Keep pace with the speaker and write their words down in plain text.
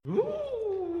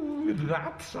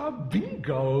That's a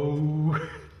bingo.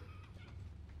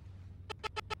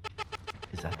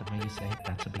 Is that the way you say it?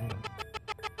 That's a bingo.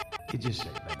 You just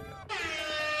said bingo.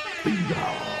 Bingo!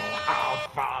 How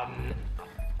fun!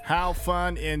 How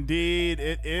fun indeed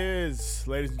it is.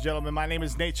 Ladies and gentlemen, my name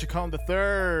is Nate Chacon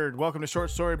III. Welcome to Short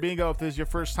Story Bingo. If this is your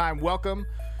first time, welcome.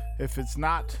 If it's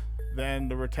not, then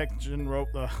the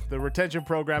retention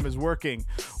program is working.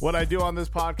 What I do on this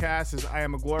podcast is I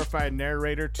am a glorified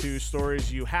narrator to stories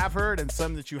you have heard and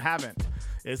some that you haven't.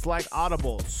 It's like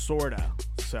Audible, sorta.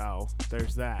 So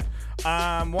there's that.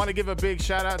 Want to give a big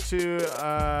shout out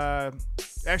to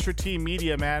Extra T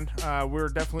Media, man. We're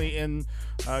definitely in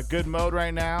good mode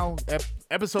right now.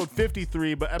 Episode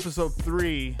 53, but episode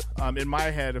 3 in my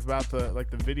head about the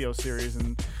video series,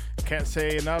 and can't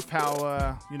say enough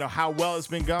how how well it's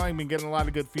been going. Been getting a lot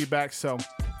of good feedback. So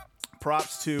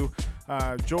props to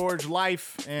George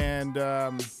Life and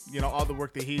all the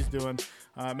work that he's doing.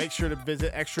 Make sure to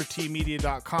visit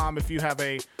extratmedia.com if you have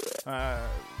a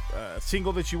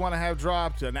single that you want to have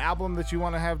dropped, an album that you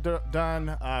want to have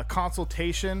done,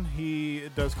 consultation. He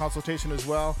does consultation as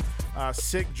well.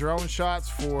 Sick drone shots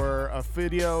for a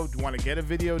video. Do you want to get a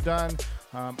video done?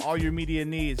 All your media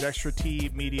needs,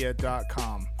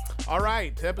 extratmedia.com. All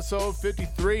right, episode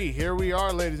 53. Here we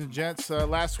are, ladies and gents.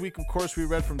 Last week, of course, we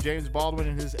read from James Baldwin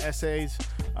and his essays,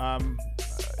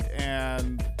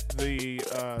 and the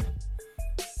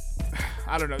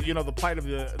I don't know, the plight of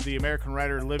the American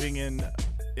writer living in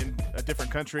a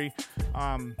different country.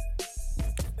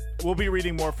 We'll be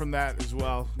reading more from that as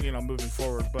well, moving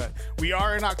forward. But we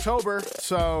are in October,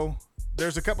 so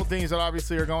there's a couple things that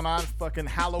obviously are going on. Fucking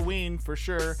Halloween for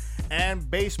sure, and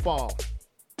baseball.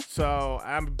 So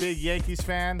I'm a big Yankees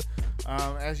fan,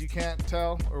 as you can't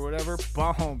tell or whatever.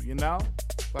 Boom,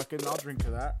 fucking I'll drink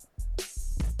to that.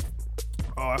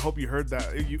 Oh, I hope you heard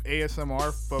that. You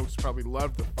ASMR folks probably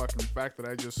loved the fucking fact that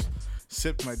I just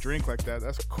sipped my drink like that.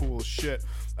 That's cool as shit.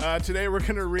 Today we're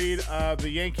going to read the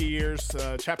Yankee Years,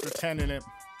 chapter 10 in it.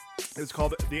 It's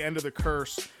called The End of the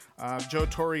Curse. Joe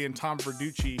Torre and Tom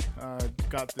Verducci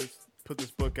put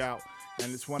this book out,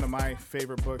 and it's one of my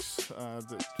favorite books.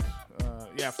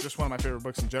 Just one of my favorite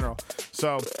books in general.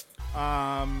 So,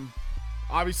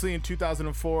 obviously, in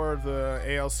 2004, the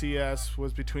ALCS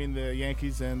was between the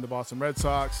Yankees and the Boston Red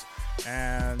Sox,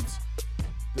 and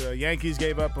the Yankees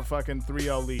gave up a fucking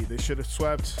 3-0 lead. They should have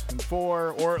swept in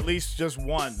 4, or at least just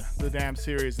won the damn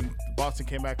series, and Boston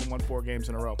came back and won 4 games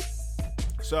in a row.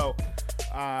 So,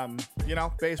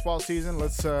 baseball season.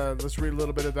 Let's read a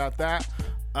little bit about that.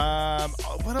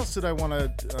 What else did I want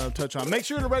to touch on? Make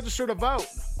sure to register to vote.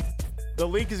 The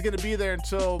link is going to be there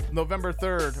until November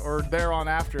 3rd or thereon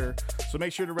after. So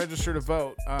make sure to register to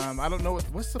vote. I don't know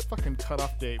what's the fucking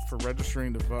cutoff date for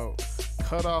registering to vote.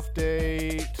 Cutoff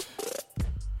date,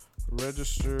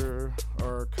 register,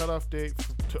 or cutoff date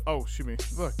excuse me.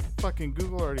 Look, fucking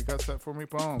Google already got that for me.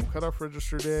 Boom. Cutoff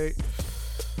register date.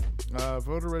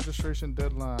 Voter registration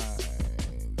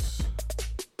deadlines.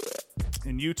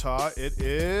 In Utah, it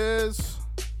is.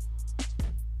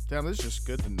 Damn, this is just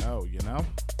good to know,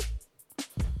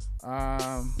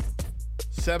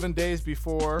 7 days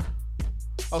before.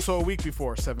 Also a week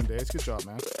before, 7 days. Good job,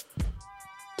 man.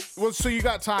 Well, so you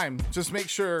got time. Just make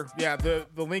sure. Yeah, the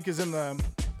link is in the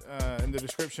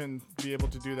description to be able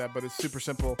to do that, but it's super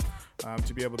simple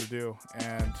to be able to do.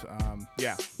 And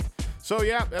So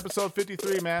yeah, episode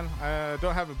 53, man. I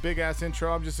don't have a big ass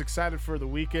intro. I'm just excited for the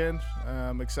weekend.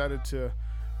 I'm excited to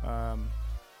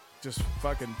just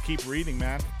fucking keep reading,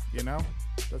 man.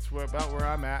 That's about where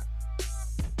I'm at.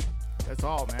 That's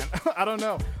all, man. I don't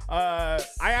know. I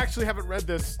actually haven't read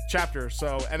this chapter,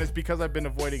 and it's because I've been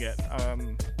avoiding it.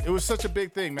 It was such a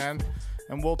big thing, man.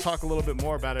 And we'll talk a little bit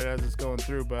more about it as it's going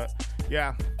through. But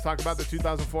yeah, talk about the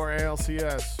 2004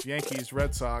 ALCS, Yankees,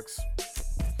 Red Sox.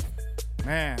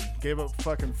 Man, gave up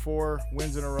fucking 4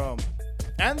 wins in a row.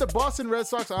 And the Boston Red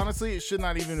Sox, honestly, it should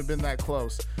not even have been that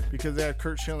close because they had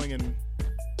Curt Schilling and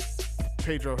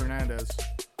Pedro Hernandez.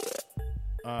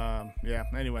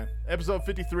 Anyway, episode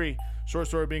 53, Short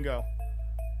Story Bingo.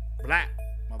 Blah,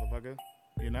 motherfucker,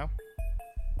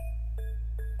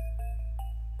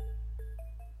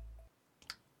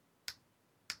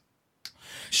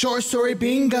 Short story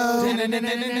bingo.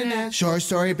 Short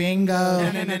story bingo.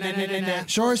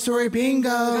 Short story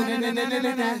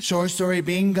bingo. Short story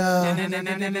bingo.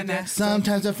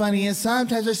 Sometimes they're funny and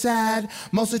sometimes they're sad.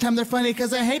 Most of the time they're funny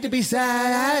because I hate to be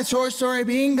sad. Short story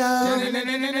bingo.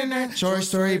 Short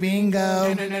story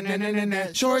bingo.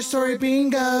 Short story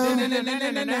bingo.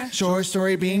 Short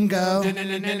story bingo.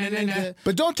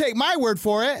 But don't take my word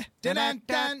for it.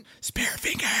 Spare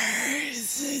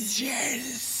fingers.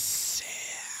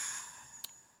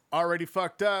 Already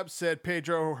fucked up, said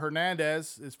Pedro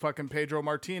Hernandez. It's fucking Pedro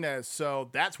Martinez. So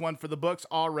that's one for the books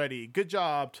already. Good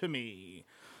job to me.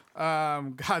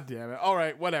 God damn it. All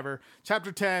right, whatever.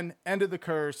 Chapter 10, End of the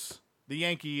Curse, The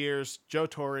Yankee Years, Joe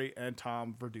Torre and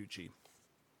Tom Verducci.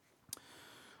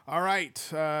 All right.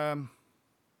 Oh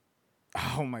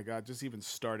my God, just even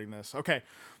starting this. Okay.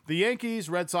 The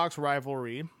Yankees-Red Sox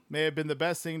rivalry may have been the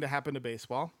best thing to happen to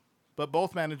baseball, but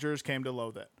both managers came to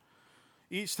loathe it.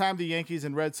 Each time the Yankees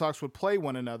and Red Sox would play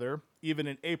one another, even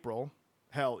in April,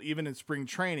 hell, even in spring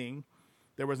training,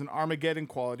 there was an Armageddon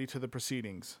quality to the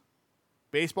proceedings.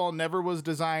 Baseball never was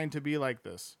designed to be like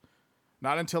this.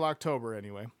 Not until October,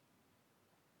 anyway.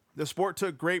 The sport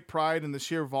took great pride in the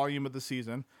sheer volume of the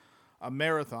season, a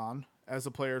marathon, as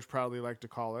the players proudly like to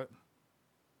call it.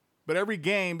 But every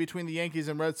game between the Yankees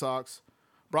and Red Sox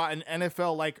brought an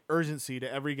NFL-like urgency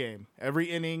to every game, every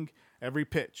inning, every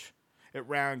pitch. It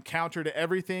ran counter to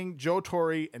everything Joe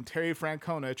Torre and Terry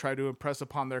Francona tried to impress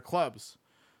upon their clubs,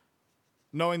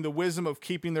 knowing the wisdom of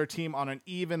keeping their team on an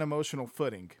even emotional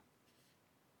footing.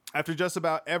 After just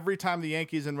about every time the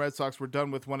Yankees and Red Sox were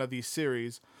done with one of these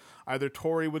series, either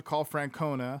Torre would call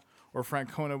Francona or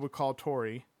Francona would call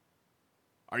Torre.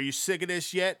 "Are you sick of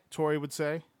this yet?" Torre would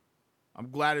say.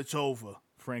 "I'm glad it's over,"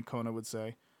 Francona would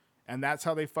say. And that's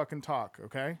how they fucking talk,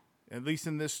 okay? At least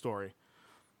in this story.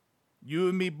 "You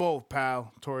and me both,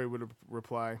 pal," Torre would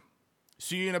reply.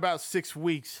 "See you in about 6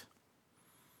 weeks."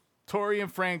 Torre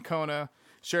and Francona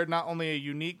shared not only a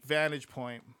unique vantage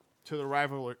point to the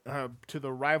rivalry.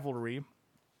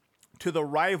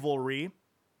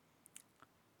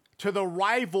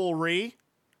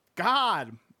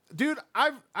 God, dude,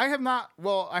 I have not.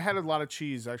 Well, I had a lot of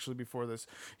cheese actually before this.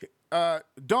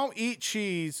 Don't eat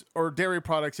cheese or dairy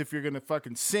products if you're gonna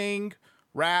fucking sing,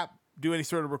 rap, do any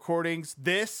sort of recordings.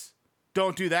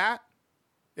 Don't do that.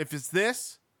 If it's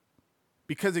this,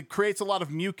 because it creates a lot of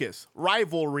mucus.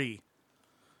 Rivalry.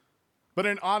 But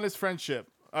an honest friendship.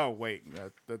 Oh, wait.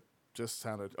 That just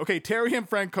sounded... Okay, Torre and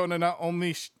Francona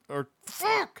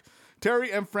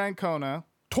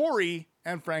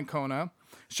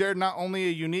shared not only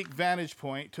a unique vantage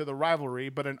point to the rivalry,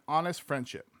 but an honest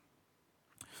friendship.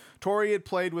 Torre had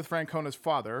played with Francona's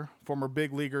father, former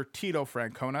big leaguer Tito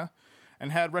Francona,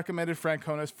 and had recommended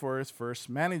Francona for his first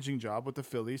managing job with the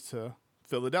Phillies to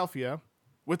Philadelphia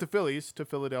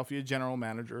general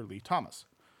manager Lee Thomas.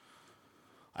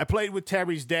 "I played with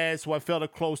Terry's dad, so I felt a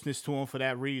closeness to him for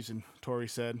that reason," Torre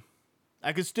said.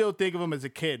 "I can still think of him as a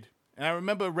kid, and I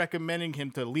remember recommending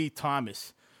him to Lee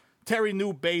Thomas. Terry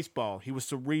knew baseball, he was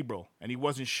cerebral, and he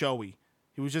wasn't showy.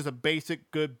 He was just a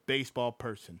basic, good baseball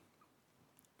person."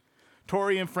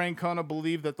 Torre and Francona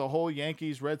believed that the whole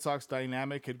Yankees-Red Sox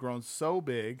dynamic had grown so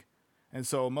big and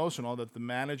so emotional that the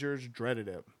managers dreaded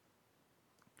it.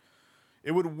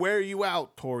 "It would wear you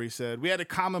out," Torre said. "We had a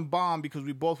common bond because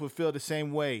we both would feel the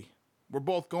same way. We're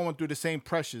both going through the same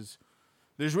pressures.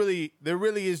 There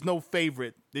really is no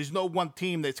favorite. There's no one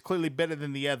team that's clearly better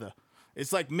than the other.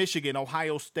 It's like Michigan,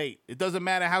 Ohio State. It doesn't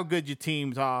matter how good your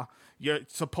teams are. You're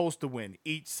supposed to win,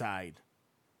 each side."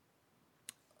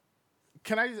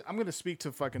 I'm going to speak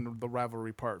to fucking the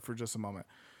rivalry part for just a moment.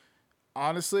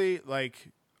 Honestly,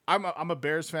 like, I'm a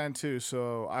Bears fan too,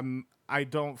 so I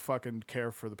don't fucking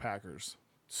care for the Packers.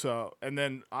 So, and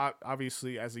then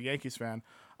obviously as a Yankees fan,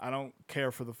 I don't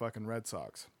care for the fucking Red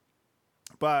Sox.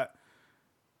 But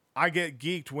I get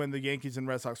geeked when the Yankees and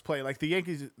Red Sox play. Like the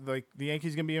Yankees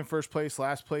gonna be in first place,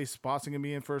 last place. Boston gonna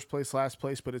be in first place, last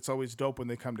place. But it's always dope when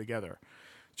they come together.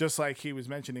 Just like he was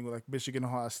mentioning, like Michigan,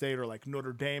 Ohio State, or like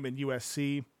Notre Dame and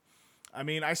USC. I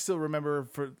mean, I still remember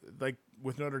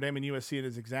with Notre Dame and USC in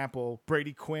his example,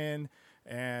 Brady Quinn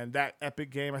and that epic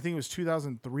game. I think it was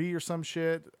 2003 or some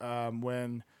shit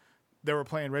when they were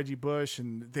playing Reggie Bush,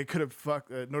 and they could have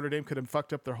Notre Dame could have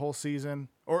fucked up their whole season,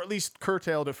 or at least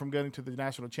curtailed it from getting to the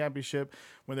national championship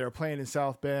when they were playing in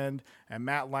South Bend, and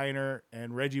Matt Leinart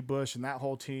and Reggie Bush and that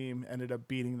whole team ended up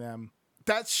beating them.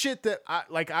 That's shit that I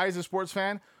as a sports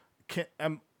fan,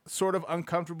 am sort of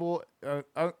uncomfortable.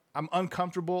 I'm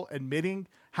uncomfortable admitting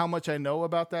how much I know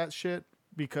about that shit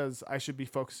because I should be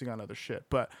focusing on other shit.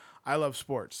 But I love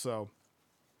sports, so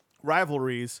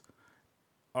rivalries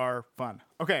are fun.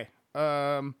 Okay.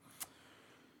 Okay.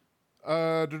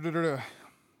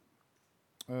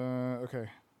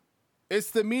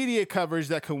 It's the media coverage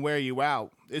that can wear you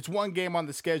out. It's one game on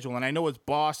the schedule, and I know it's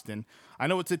Boston. I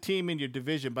know it's a team in your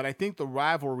division, but I think the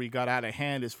rivalry got out of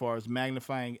hand as far as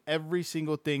magnifying every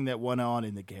single thing that went on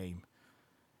in the game.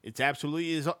 It's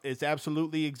absolutely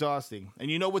exhausting.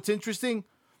 And you know what's interesting?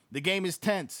 The game is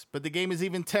tense, but the game is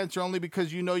even tenser only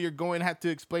because you know you're going to have to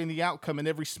explain the outcome in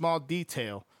every small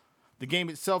detail. The game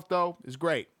itself, though, is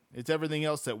great. It's everything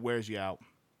else that wears you out.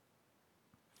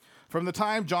 From the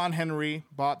time John Henry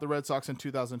bought the Red Sox in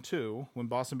 2002, when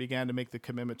Boston began to make the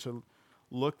commitment to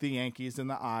look the Yankees in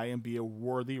the eye and be a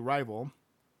worthy rival,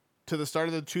 to the start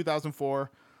of the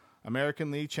 2004 American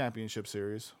League Championship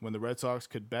Series, when the Red Sox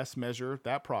could best measure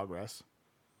that progress,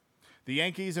 the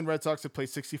Yankees and Red Sox have played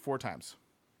 64 times.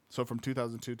 So from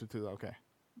 2002 to 2000, okay.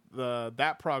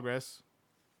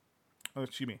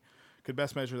 Could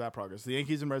best measure that progress. The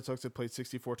Yankees and Red Sox have played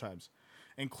 64 times,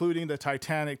 including the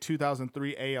Titanic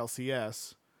 2003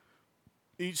 ALCS.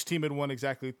 Each team had won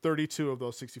exactly 32 of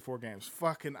those 64 games.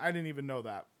 Fucking, I didn't even know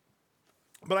that.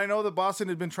 But I know that Boston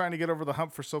had been trying to get over the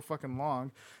hump for so fucking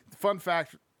long. Fun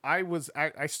fact, I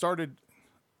started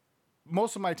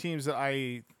most of my teams that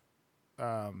I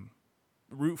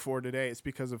root for today. It's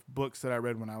because of books that I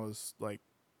read when I was like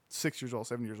 6 years old,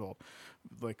 7 years old,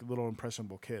 like a little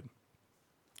impressionable kid.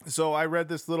 So I read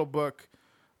this little book.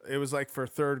 It was like for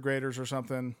third graders or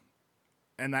something,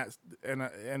 and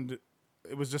it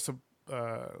was just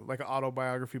like an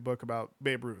autobiography book about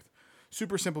Babe Ruth.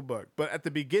 Super simple book. But at the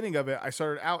beginning of it, I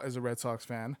started out as a Red Sox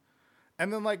fan,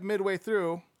 and then like midway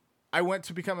through, I went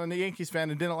to become a Yankees fan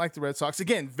and didn't like the Red Sox.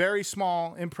 Again, very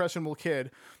small, impressionable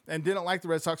kid, and didn't like the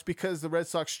Red Sox because the Red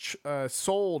Sox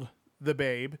sold the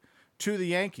Babe to the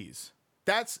Yankees.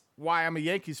 That's why I'm a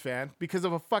Yankees fan, because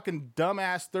of a fucking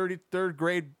dumbass third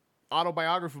grade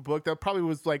autobiography book that probably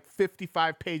was like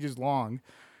 55 pages long.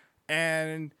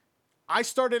 And I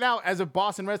started out as a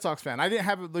Boston Red Sox fan. I didn't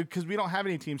have it because we don't have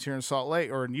any teams here in Salt Lake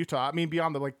or in Utah. I mean,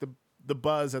 beyond the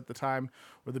Buzz at the time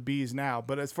or the Bees now.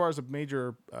 But as far as a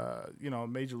major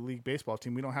league baseball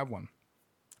team, we don't have one.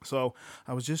 So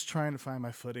I was just trying to find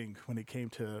my footing when it came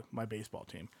to my baseball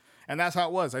team. And that's how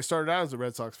it was. I started out as a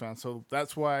Red Sox fan. So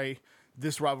that's why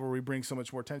this rivalry brings so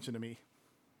much more tension to me.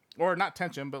 Or not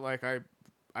tension, but like I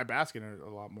bask in it a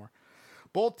lot more.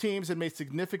 Both teams had made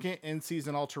significant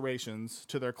in-season alterations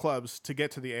to their clubs to get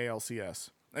to the ALCS.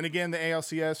 And again, the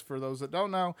ALCS, for those that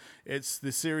don't know, it's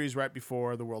the series right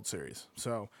before the World Series.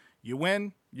 So you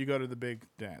win, you go to the big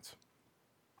dance.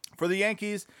 For the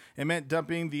Yankees, it meant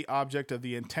dumping the object of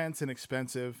the intense and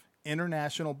expensive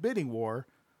international bidding war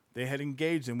they had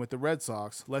engaged in with the Red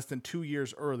Sox less than 2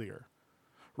 years earlier.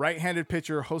 Right-handed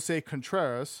pitcher Jose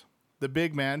Contreras, the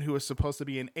big man who was supposed to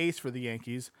be an ace for the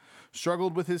Yankees,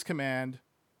 struggled with his command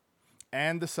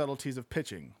and the subtleties of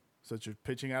pitching, such as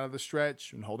pitching out of the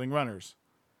stretch and holding runners.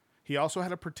 He also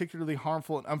had a particularly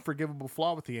harmful and unforgivable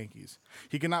flaw with the Yankees.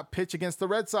 He could not pitch against the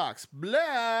Red Sox.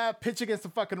 Blah! Pitch against the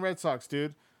fucking Red Sox,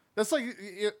 dude. That's like,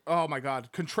 oh my God.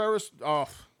 Contreras, oh,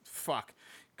 fuck.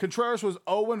 Contreras was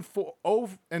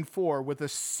 0-4 with a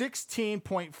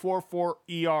 16.44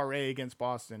 ERA against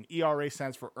Boston. ERA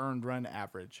stands for earned run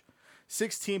average.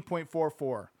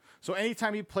 16.44. So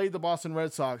anytime he played the Boston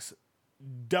Red Sox,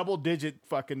 double-digit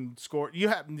fucking score.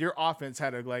 Your offense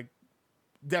had to like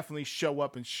definitely show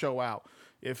up and show out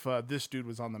if this dude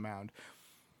was on the mound.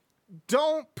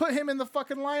 Don't put him in the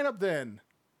fucking lineup then,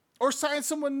 or sign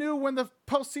someone new when the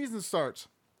postseason starts.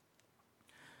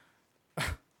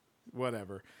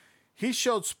 Whatever. He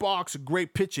showed sparks of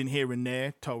great pitching here and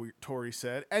there, Torey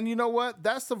said. And you know what?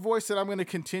 That's the voice that I'm going to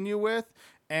continue with.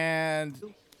 And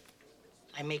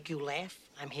I make you laugh.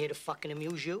 I'm here to fucking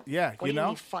amuse you. Yeah, what you do know? You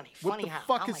mean funny? What Funny the how?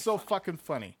 fuck How is am I so fucking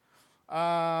funny?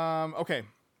 Okay.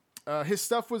 His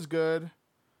stuff was good,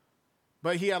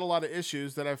 but he had a lot of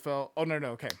issues that I felt. Oh, no,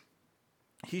 okay.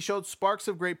 He showed sparks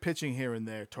of great pitching here and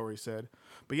there, Torey said,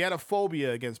 but he had a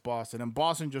phobia against Boston, and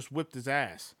Boston just whipped his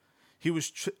ass. He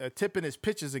was tipping his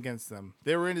pitches against them.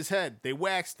 They were in his head. They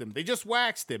waxed him. They just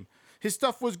waxed him. His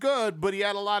stuff was good, but he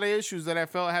had a lot of issues that I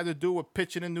felt had to do with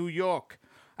pitching in New York.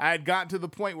 I had gotten to the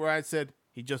point where I said,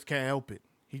 he just can't help it.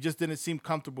 He just didn't seem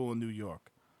comfortable in New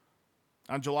York.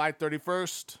 On July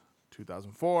 31st,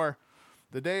 2004,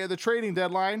 the day of the trading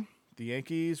deadline, the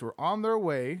Yankees were on their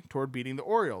way toward beating the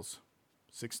Orioles,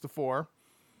 6-4,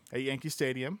 at Yankee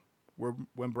Stadium,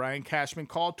 when Brian Cashman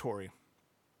called Torey.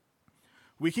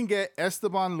 We can get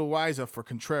Esteban Loaiza for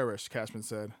Contreras, Cashman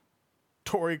said.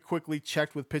 Torey quickly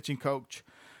checked with pitching coach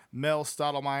Mel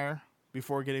Stottlemyre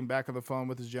before getting back on the phone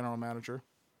with his general manager.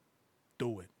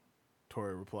 Do it,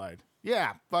 Torey replied.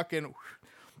 Yeah, fucking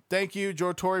thank you,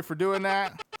 Joe Torre, for doing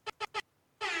that.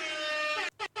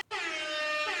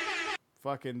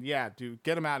 Fucking yeah, dude,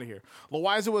 get him out of here.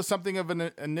 Loaiza was something of an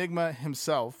enigma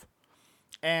himself.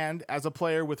 And as a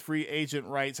player with free agent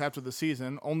rights after the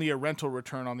season, only a rental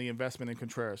return on the investment in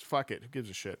Contreras. Fuck it. Who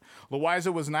gives a shit?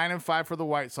 Loaiza was 9-5 for the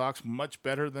White Sox, much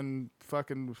better than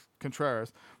fucking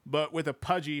Contreras, but with a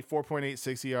pudgy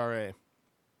 4.86 ERA.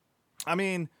 I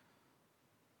mean,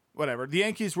 whatever. The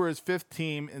Yankees were his fifth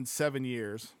team in 7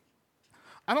 years.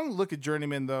 I don't look at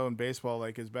Journeyman though in baseball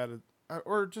like as bad as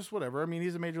or just whatever. I mean,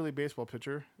 he's a Major League Baseball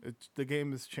pitcher. The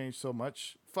game has changed so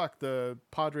much. Fuck, the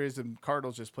Padres and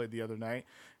Cardinals just played the other night,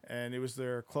 and it was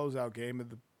their closeout game, and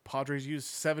the Padres used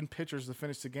 7 pitchers to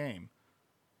finish the game.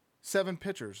 7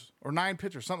 pitchers or 9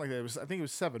 pitchers, something like that. I think it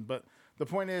was 7. But the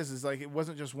point is like it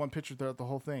wasn't just one pitcher throughout the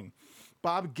whole thing.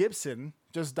 Bob Gibson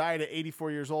just died at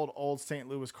 84 years old. Old St.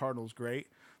 Louis Cardinals great.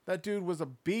 That dude was a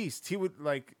beast. He would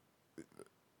like.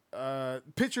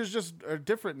 Pitchers just are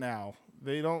different now.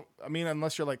 They don't. I mean,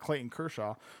 unless you're like Clayton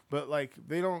Kershaw, but like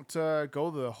they don't go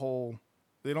the whole.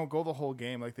 They don't go the whole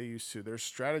game like they used to. There's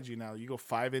strategy now. You go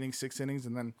 5 innings, 6 innings,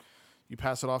 and then you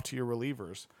pass it off to your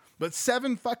relievers. But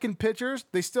 7 fucking pitchers,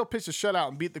 they still pitched a shutout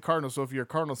and beat the Cardinals. So if you're a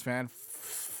Cardinals fan,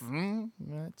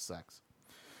 it sucks.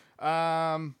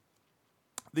 The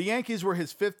Yankees were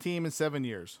his 5th team in 7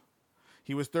 years.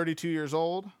 He was 32 years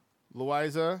old.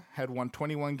 Loaiza had won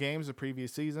 21 games the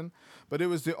previous season, but it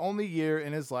was the only year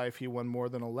in his life he won more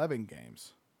than 11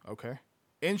 games. Okay.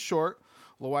 In short,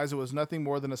 Loaiza was nothing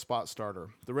more than a spot starter.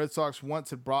 The Red Sox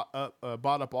once had bought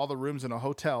up all the rooms in a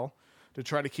hotel to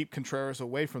try to keep Contreras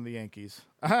away from the Yankees.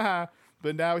 But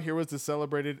now here was the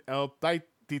celebrated El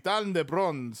Titan de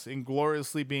Bronze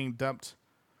ingloriously being dumped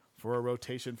for a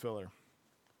rotation filler.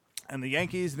 And the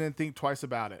Yankees didn't think twice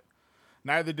about it.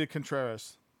 Neither did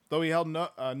Contreras. Though he held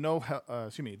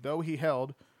though he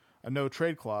held a no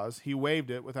trade clause, he waived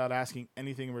it without asking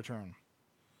anything in return.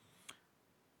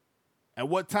 At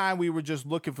what time we were just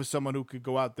looking for someone who could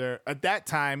go out there. At that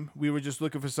time, we were just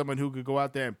looking for someone who could go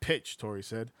out there and pitch, Torrey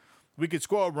said. We could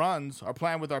score runs. Our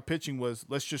plan with our pitching was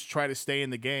let's just try to stay in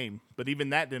the game. But even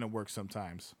that didn't work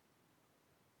sometimes.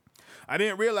 I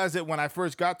didn't realize it when I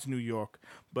first got to New York,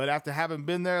 but after having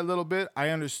been there a little bit, I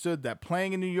understood that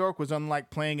playing in New York was unlike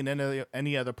playing in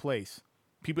any other place.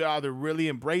 People either really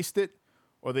embraced it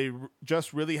or they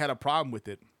just really had a problem with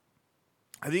it.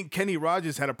 I think Kenny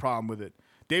Rogers had a problem with it.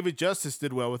 David Justice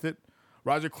did well with it.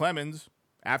 Roger Clemens,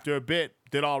 after a bit,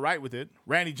 did all right with it.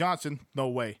 Randy Johnson, no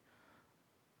way.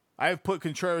 I have put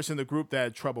Contreras in the group that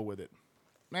had trouble with it.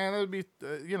 Man, that would be,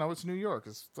 it's New York.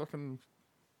 It's fucking...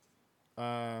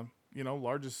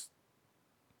 largest,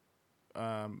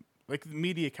 like the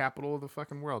media capital of the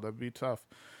fucking world. That'd be tough.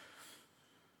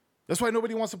 That's why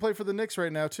nobody wants to play for the Knicks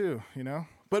right now, too,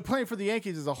 But playing for the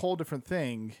Yankees is a whole different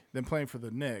thing than playing for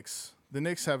the Knicks. The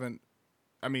Knicks haven't,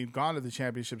 gone to the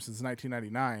championship since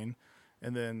 1999.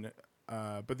 And then,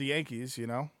 but the Yankees,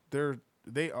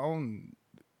 they own,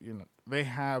 they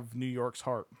have New York's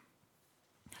heart.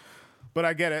 But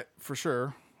I get it, for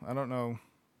sure. I don't know.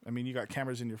 You got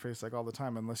cameras in your face like all the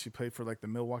time, unless you played for like the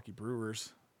Milwaukee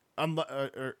Brewers.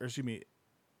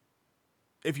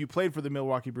 If you played for the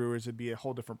Milwaukee Brewers, it'd be a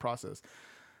whole different process.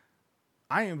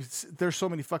 There's so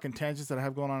many fucking tangents that I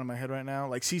have going on in my head right now.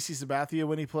 Like CC Sabathia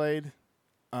when he played,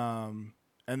 and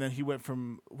then he went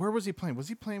from where was he playing? Was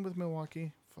he playing with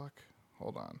Milwaukee? Fuck,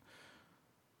 hold on.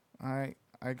 I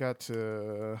got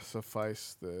to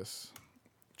suffice this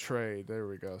trade. There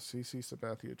we go. CC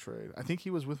Sabathia trade. I think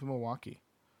he was with Milwaukee.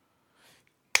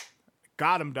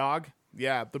 Got him, dog.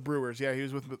 Yeah, the Brewers. Yeah, he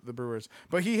was with the Brewers.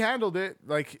 But he handled it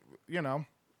like, he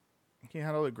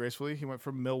handled it gracefully. He went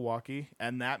from Milwaukee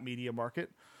and that media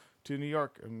market to New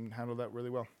York and handled that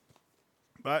really well.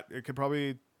 But it could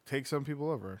probably take some people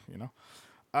over,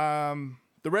 The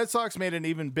Red Sox made an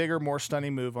even bigger, more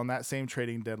stunning move on that same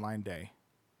trading deadline day.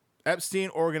 Epstein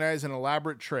organized an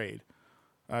elaborate trade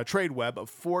web of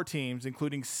 4 teams,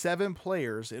 including 7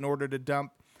 players, in order to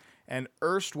dump an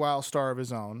erstwhile star of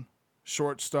his own,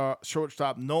 shortstop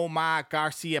Nomar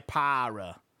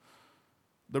Garciaparra.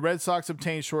 The Red Sox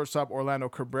obtained shortstop Orlando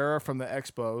Cabrera from the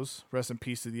Expos. Rest in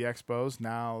peace to the Expos.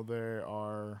 Now they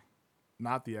are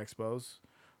not the Expos.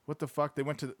 What the fuck? They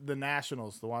went to the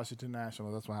Nationals, the Washington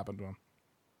Nationals. That's what happened to them.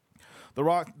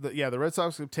 The Red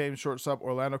Sox obtained shortstop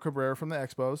Orlando Cabrera from the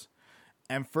Expos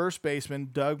and first baseman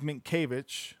Doug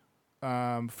Mientkiewicz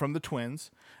from the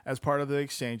Twins as part of the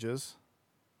exchanges.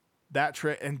 That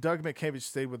trade, and Doug Mientkiewicz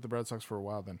stayed with the Red Sox for a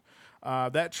while then.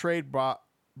 That trade brought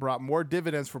more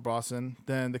dividends for Boston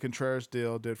than the Contreras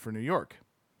deal did for New York.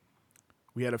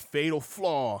 We had a fatal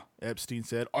flaw, Epstein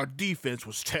said. Our defense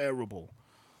was terrible.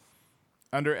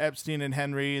 Under Epstein and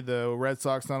Henry, the Red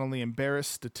Sox not only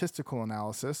embarrassed statistical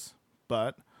analysis,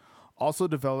 but also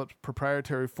developed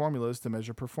proprietary formulas to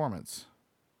measure performance.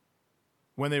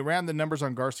 When they ran the numbers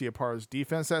on Garciaparra's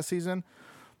defense that season,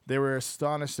 they were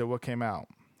astonished at what came out.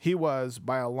 He was,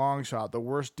 by a long shot, the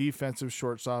worst defensive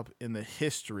shortstop in the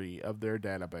history of their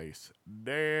database.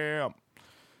 Damn.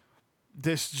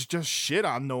 This just shit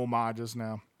on Nomar just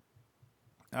now.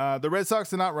 The Red Sox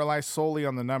did not rely solely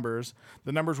on the numbers.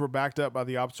 The numbers were backed up by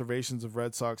the observations of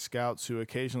Red Sox scouts who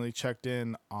occasionally checked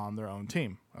in on their own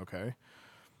team. Okay,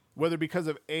 whether because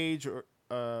of age or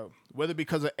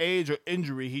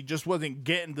injury, he just wasn't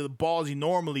getting to the balls he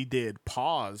normally did.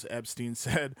 Pause, Epstein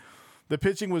said. The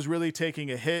pitching was really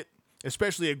taking a hit,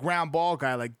 especially a ground ball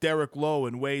guy like Derek Lowe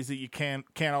in ways that you can't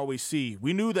always see.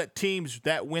 We knew that teams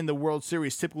that win the World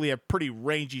Series typically have pretty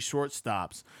rangy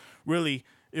shortstops. Really,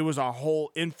 it was our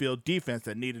whole infield defense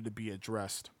that needed to be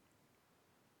addressed.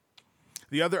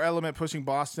 The other element pushing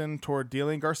Boston toward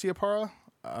dealing Garciaparra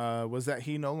was that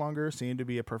he no longer seemed to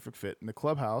be a perfect fit in the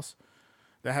clubhouse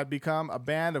that had become a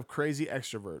band of crazy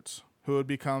extroverts who had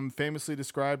become famously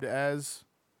described as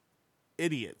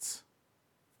idiots.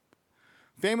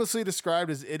 Famously described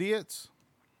as idiots?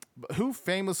 But who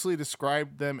famously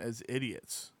described them as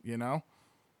idiots, you know?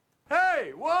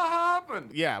 Hey, what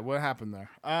happened? Yeah, what happened there?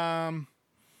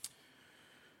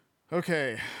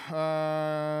 Okay.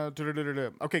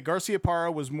 Okay,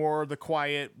 Garciaparra was more the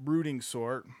quiet, brooding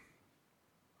sort,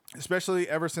 especially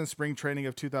ever since spring training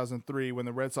of 2003 when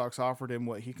the Red Sox offered him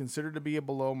what he considered to be a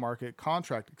below-market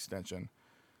contract extension.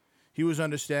 He was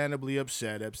understandably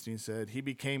upset, Epstein said. He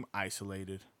became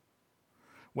isolated.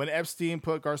 When Epstein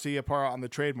put Garciaparra on the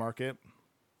trade market,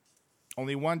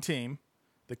 only one team,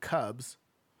 the Cubs,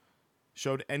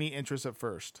 showed any interest at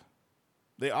first.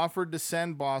 They offered to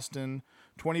send Boston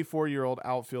 24-year-old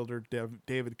outfielder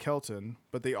David Kelton,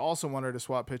 but they also wanted to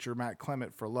swap pitcher Matt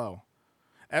Clement for Lowe.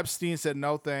 Epstein said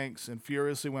no thanks and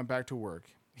furiously went back to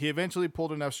work. He eventually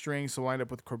pulled enough strings to wind up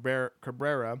with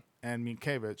Cabrera and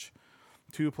Minkiewicz,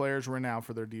 two players renowned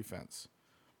for their defense.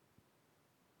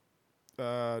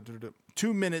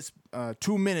 2 minutes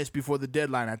before the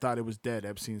deadline, I thought it was dead,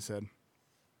 Epstein said.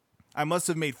 I must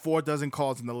have made 4 dozen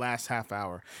calls in the last half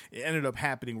hour. It ended up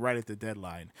happening right at the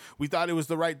deadline. We thought it was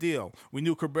the right deal. We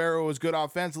knew Cabrera was good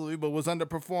offensively, but was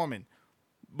underperforming.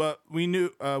 But we knew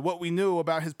what we knew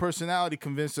about his personality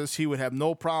convinced us he would have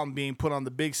no problem being put on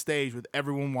the big stage with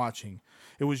everyone watching.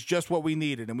 It was just what we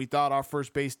needed, and we thought our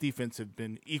first base defense had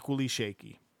been equally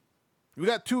shaky. We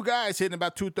got 2 guys hitting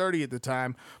about 230 at the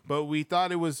time, but we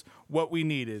thought it was what we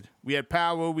needed. We had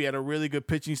power, we had a really good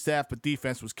pitching staff, but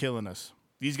defense was killing us.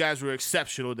 These guys were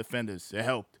exceptional defenders. It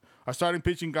helped. Our starting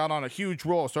pitching got on a huge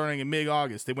roll starting in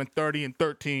mid-August. They went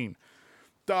 30-13.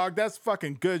 Dog, that's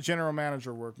fucking good general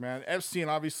manager work, man. Epstein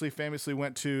obviously famously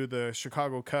went to the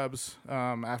Chicago Cubs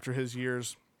after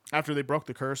they broke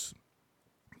the curse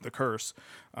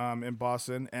in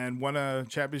Boston, and won a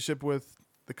championship with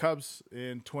the Cubs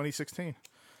in 2016.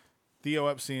 Theo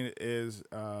Epstein is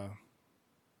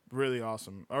really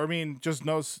awesome. Or, I mean, just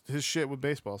knows his shit with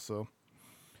baseball, so.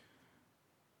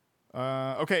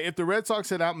 Okay, if the Red Sox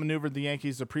had outmaneuvered the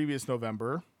Yankees the previous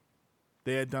November,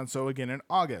 they had done so again in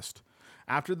August.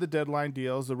 After the deadline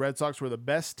deals, the Red Sox were the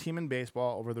best team in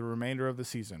baseball over the remainder of the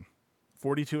season,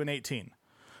 42-18,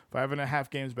 5.5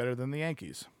 games better than the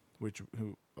Yankees, which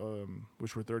were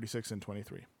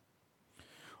 36-23.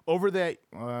 Over that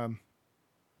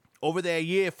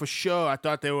year, for sure, I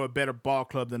thought they were a better ball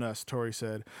club than us, Torrey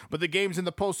said. But the games in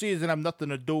the postseason have nothing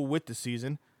to do with the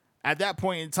season. At that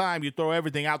point in time, you throw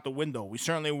everything out the window. We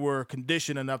certainly were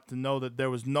conditioned enough to know that there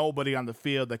was nobody on the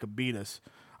field that could beat us.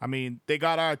 I mean, they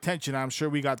got our attention. I'm sure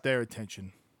we got their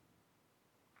attention.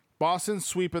 Boston's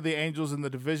sweep of the Angels in the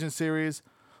division series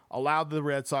allowed the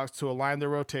Red Sox to align their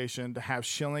rotation to have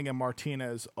Schilling and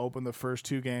Martinez open the first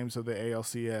 2 games of the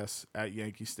ALCS at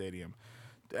Yankee Stadium.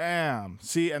 Damn.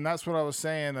 See, and that's what I was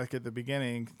saying like at the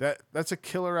beginning. That's a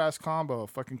killer-ass combo.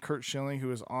 Fucking Curt Schilling,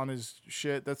 who is on his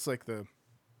shit. That's like the...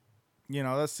 You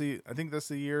know, I think that's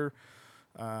the year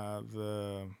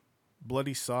the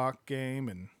bloody sock game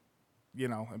and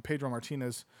Pedro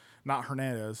Martinez, not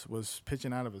Hernandez, was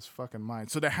pitching out of his fucking mind.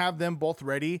 So to have them both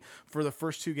ready for the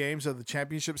first 2 games of the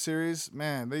championship series,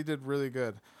 man, they did really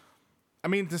good. I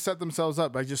mean, to set themselves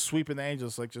up by just sweeping the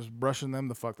Angels, like just brushing them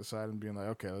the fuck aside and being like,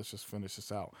 okay, let's just finish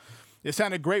this out. It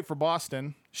sounded great for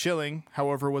Boston. Schilling,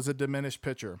 however, was a diminished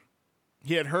pitcher.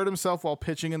 He had hurt himself while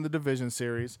pitching in the division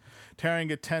series,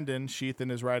 tearing a tendon sheath in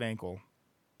his right ankle.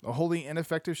 A wholly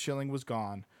ineffective Schilling was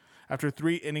gone. After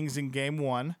 3 innings in Game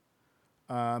 1,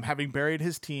 having buried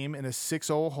his team in a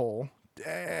 6-0 hole.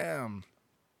 Damn.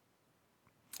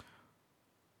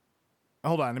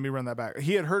 Hold on, let me run that back.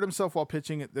 He had hurt himself while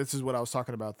pitching. This is what I was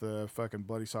talking about, the fucking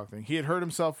bloody sock thing. He had hurt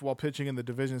himself while pitching in the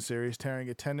division series, tearing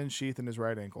a tendon sheath in his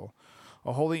right ankle.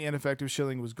 A wholly ineffective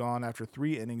Schilling was gone after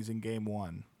 3 innings in Game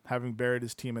 1, having buried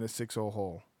his team in a 6-0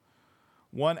 hole.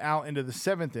 1 out into the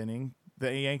 7th inning,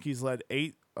 the Yankees led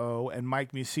 8-0, and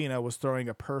Mike Mussina was throwing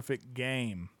a perfect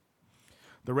game.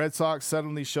 The Red Sox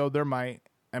suddenly showed their might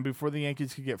And before the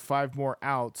Yankees could get 5 more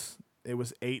outs, it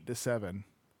was 8-7.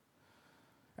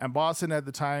 And Boston had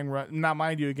the tying run. Now,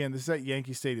 mind you, again, this is at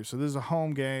Yankee Stadium, so this is a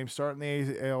home game starting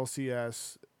the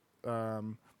ALCS.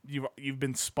 You've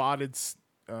been spotted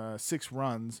 6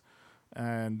 runs,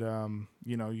 and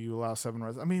you allow 7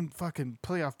 runs. I mean, fucking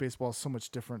playoff baseball is so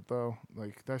much different, though.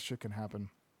 Like, that shit can happen.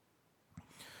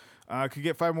 Could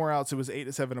get 5 more outs. It was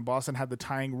 8-7, and Boston had the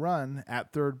tying run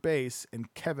at third base,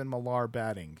 and Kevin Millar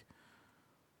batting.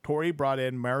 Torre brought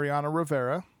in Mariano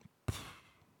Rivera,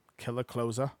 killer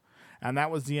closer, and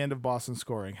that was the end of Boston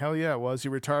scoring. Hell yeah, it was. He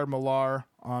retired Millar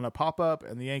on a pop-up,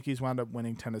 and the Yankees wound up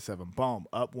winning 10-7. Boom,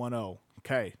 up 1-0.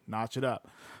 Okay, notch it up.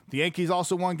 The Yankees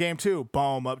also won Game 2.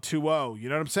 Boom, up 2-0. You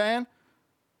know what I'm saying?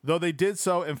 Though they did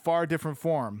so in far different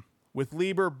form, with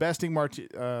Lieber besting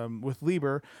Martinez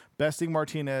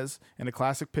in a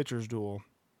classic pitcher's duel,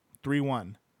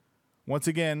 3-1. Once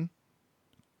again,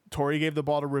 Torre gave the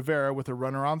ball to Rivera with a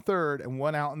runner on third and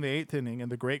 1 out in the 8th inning,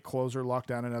 and the great closer locked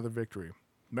down another victory.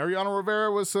 Mariano Rivera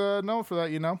was known for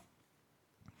that, you know.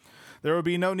 There would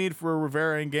be no need for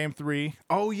Rivera in Game 3.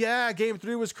 Oh, yeah, Game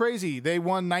 3 was crazy. They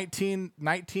won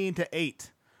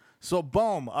 19-8. So,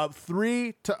 boom, up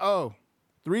 3-0.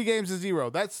 3 games to 0.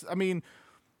 That's, I mean,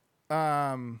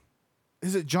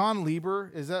 is it John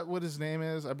Lieber? Is that what his name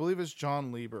is? I believe it's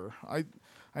John Lieber.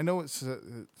 I know it's,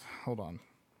 hold on.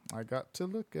 I got to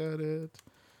look at it.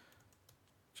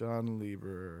 John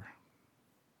Lieber.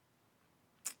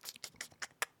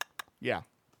 Yeah.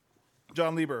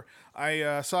 John Lieber.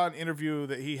 I saw an interview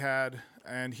that he had,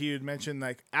 and he had mentioned,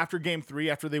 like, after Game 3,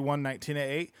 after they won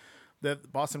 19-8,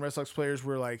 that Boston Red Sox players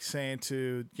were, like, saying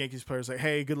to Yankees players, like,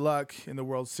 hey, good luck in the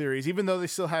World Series, even though they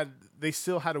still had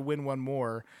to win one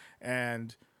more.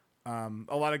 And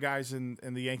a lot of guys in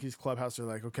the Yankees clubhouse are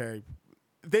like, okay,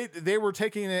 they were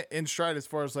taking it in stride as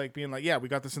far as, like, being like, yeah, we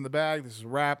got this in the bag. This is a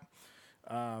wrap.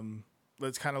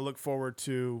 Let's kind of look forward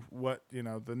to what,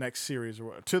 the next series,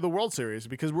 or to the World Series,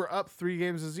 because we're up 3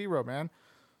 games to 0, man.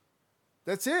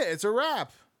 That's it. It's a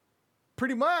wrap.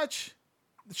 Pretty much.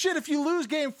 Shit, if you lose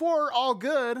Game 4, all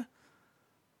good.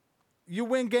 You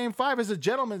win Game 5 as a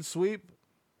gentleman's sweep.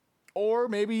 Or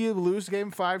maybe you lose Game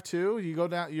 5 too. You go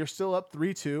down, you're still up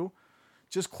 3-2.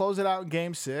 Just close it out in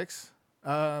Game 6.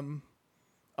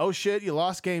 Oh shit, you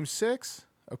lost Game 6.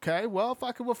 Okay, well,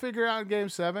 fuck it, we'll figure it out in Game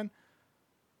 7.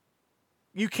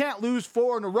 You can't lose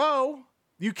 4 in a row.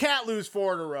 You can't lose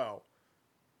 4 in a row.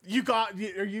 You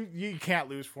can't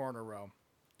lose 4 in a row.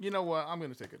 You know what? I'm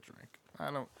gonna take a drink.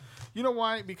 You know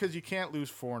why? Because you can't lose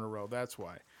 4 in a row. That's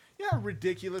why. You know how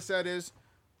ridiculous that is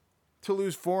to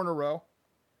lose 4 in a row.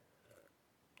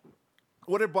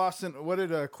 What did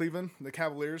Cleveland, the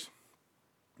Cavaliers?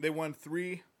 They won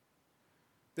 3.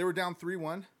 They were down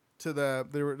 3-1 to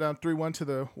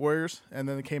the Warriors, and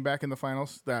then they came back in the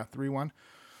finals. 3-1.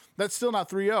 That's still not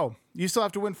 3-0. You still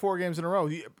have to win 4 games in a row.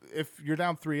 If you're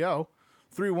down 3-0,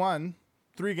 3-1,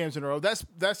 3 games in a row. That's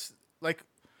like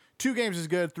 2 games is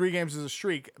good, 3 games is a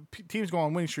streak. Teams go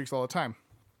on winning streaks all the time.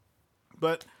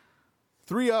 But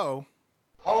 3-0.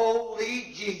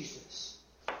 Holy Jesus.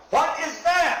 What is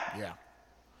that? Yeah.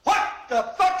 What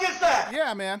the fuck is that?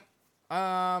 Yeah, man.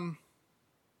 I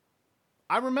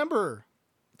remember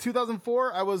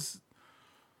 2004.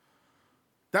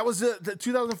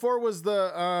 2004 was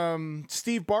the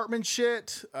Steve Bartman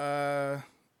shit. The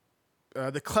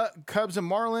Cubs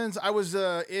and Marlins. I was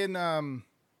in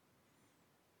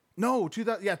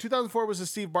 2004 was the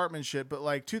Steve Bartman shit, but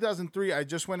like 2003 I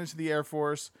just went into the Air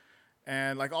Force,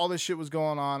 and like all this shit was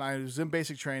going on. I was in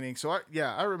basic training. So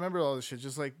I remember all this shit,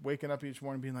 just like waking up each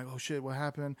morning being like, oh shit, what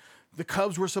happened? The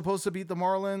Cubs were supposed to beat the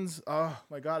Marlins. Oh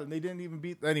my God. And they didn't even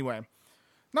beat anyway.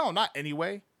 No, not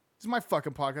anyway. This is my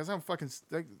fucking podcast.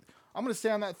 I'm going to stay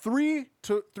on that 3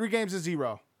 games to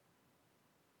 0.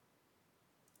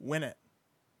 Win it.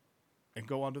 And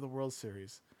go on to the World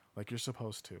Series like you're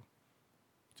supposed to.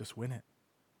 Just win it.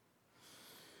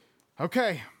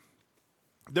 Okay.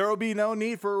 There will be no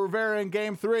need for Rivera in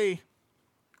Game 3.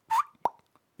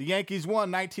 The Yankees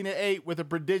won 19-8 with a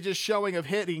prodigious showing of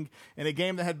hitting in a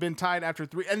game that had been tied after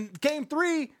 3. And Game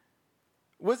 3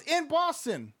 was in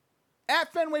Boston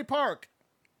at Fenway Park.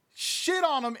 Shit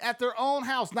on them at their own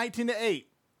house, 19-8.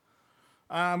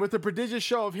 With a prodigious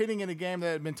show of hitting in a game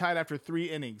that had been tied after 3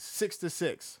 innings,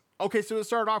 6-6. Okay, so it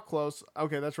started off close.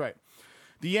 Okay, that's right.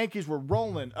 The Yankees were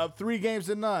rolling up 3 games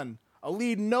to none. A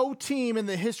lead no team in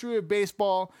the history of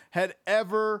baseball had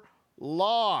ever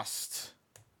lost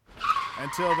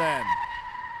until then.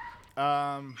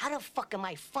 How the fuck am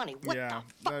I funny? What the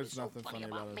fuck there's is so nothing funny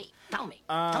funny about about me? Tell me.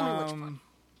 Tell me what's funny.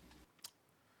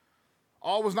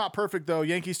 All was not perfect, though.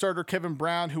 Yankee starter Kevin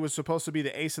Brown, who was supposed to be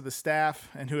the ace of the staff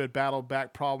and who had battled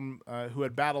back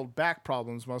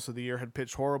problems most of the year, had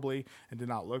pitched horribly and did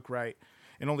not look right.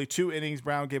 In only 2 innings,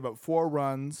 Brown gave up 4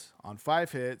 runs on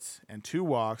 5 hits and 2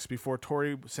 walks before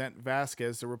Torrey sent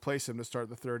Vasquez to replace him to start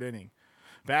the 3rd inning.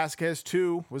 Vasquez,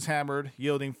 too, was hammered,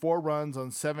 yielding 4 runs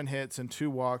on 7 hits and 2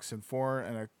 walks in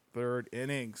 4 1/3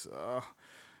 innings.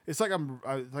 It's like I'm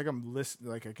listening,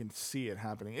 like I can see it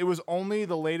happening. It was only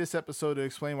the latest episode to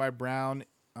explain why Brown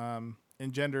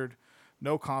engendered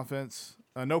no confidence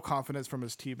from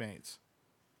his teammates.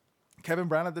 Kevin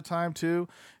Brown at the time too,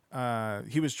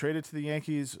 he was traded to the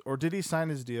Yankees, or did he sign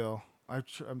his deal?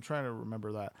 I'm trying to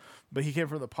remember that, but he came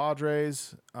from the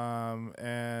Padres,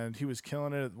 and he was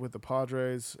killing it with the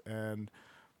Padres, and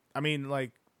I mean,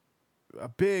 like, a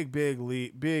big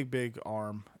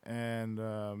arm, and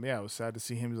yeah, it was sad to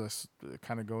see him just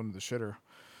kind of go into the shitter.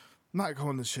 Not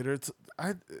going to the shitter.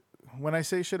 When I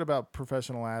say shit about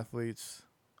professional athletes,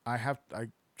 I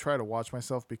try to watch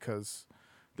myself because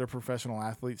they're professional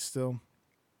athletes still,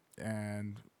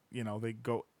 and you know they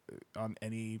go on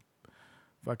any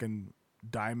fucking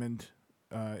diamond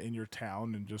in your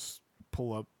town and just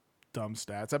pull up dumb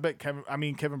stats. I bet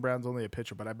Kevin Brown's only a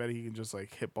pitcher, but I bet he can just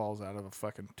like hit balls out of a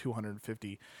fucking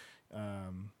 250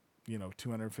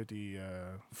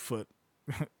 foot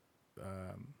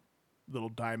little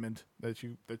diamond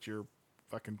that your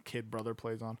fucking kid brother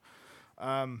plays on.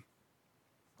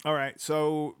 All right,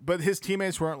 so but his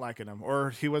teammates weren't liking him,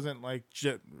 or he wasn't like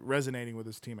resonating with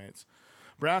his teammates.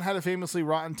 Brown had a famously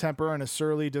rotten temper and a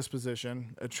surly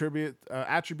disposition,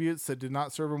 attributes that did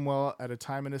not serve him well at a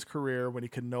time in his career when he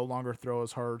could no longer throw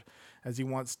as hard as he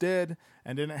once did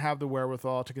and didn't have the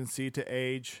wherewithal to concede to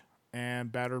age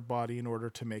and battered body in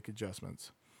order to make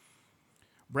adjustments.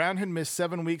 Brown had missed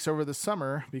 7 weeks over the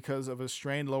summer because of a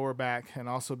strained lower back and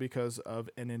also because of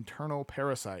an internal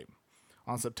parasite.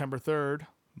 On September 3rd,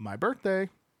 my birthday,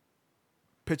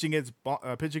 pitching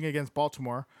against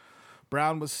Baltimore,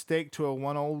 Brown was staked to a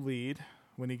 1-0 lead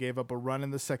when he gave up a run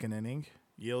in the 2nd inning,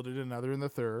 yielded another in the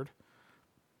 3rd,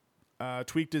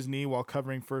 tweaked his knee while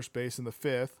covering first base in the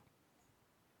 5th,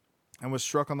 and was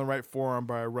struck on the right forearm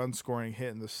by a run-scoring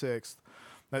hit in the 6th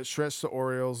that stretched the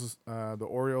Orioles'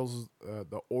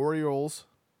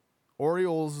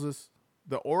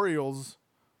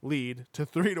 lead to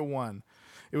 3-1.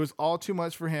 It was all too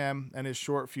much for him and his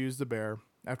short fuse to bear.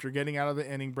 After getting out of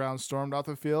the inning, Brown stormed off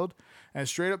the field and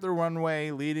straight up the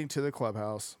runway leading to the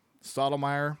clubhouse.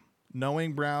 Stottlemyre,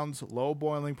 knowing Brown's low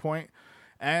boiling point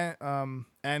and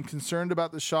concerned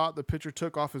about the shot the pitcher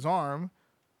took off his arm,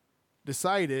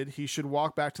 decided he should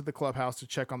walk back to the clubhouse to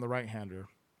check on the right-hander.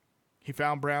 He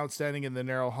found Brown standing in the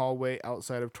narrow hallway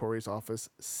outside of Torrey's office,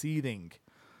 seething.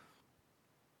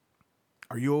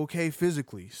 "Are you okay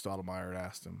physically?" Stottlemyre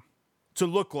asked him. "To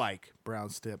look like,"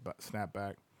 Brown snapped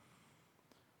back.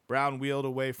 Brown wheeled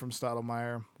away from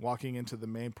Stottlemyre, walking into the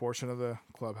main portion of the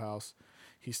clubhouse.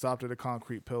 He stopped at a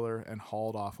concrete pillar and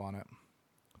hauled off on it.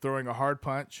 Throwing a hard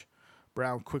punch,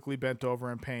 Brown quickly bent over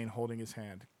in pain, holding his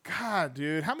hand. God,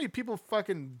 dude, how many people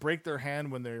fucking break their hand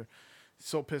when they're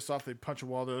so pissed off they punch a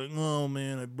wall? They're like, "Oh,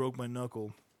 man, I broke my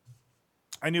knuckle."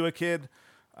 I knew a kid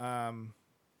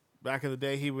back in the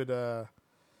day. He would,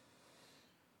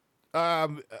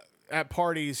 at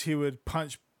parties, he would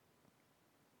punch.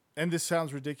 And this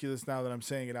sounds ridiculous now that I'm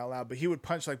saying it out loud, but he would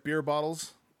punch like beer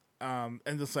bottles, and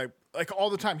just like all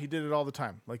the time. He did it all the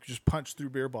time, like just punch through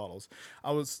beer bottles.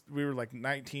 We were like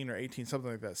 19 or 18, something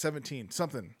like that, 17,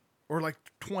 something, or like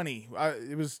 20.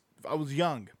 I was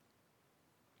young.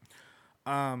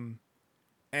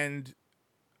 And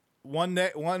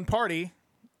one party,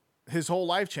 his whole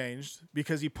life changed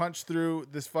because he punched through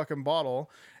this fucking bottle,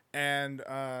 and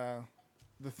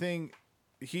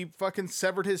he fucking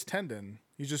severed his tendon.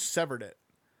 He just severed it.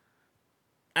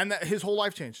 And that his whole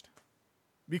life changed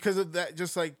because of that,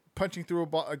 just like punching through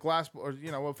a glass, or,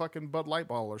 you know, a fucking Bud Light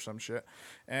bottle or some shit.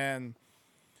 And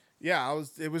yeah,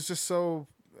 it was just so,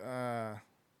 I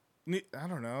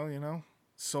don't know, you know,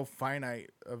 so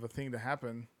finite of a thing to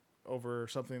happen over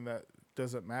something that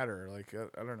doesn't matter. Like,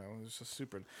 I don't know. It's just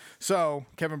stupid. So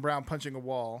Kevin Brown punching a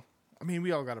wall. I mean,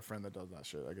 we all got a friend that does that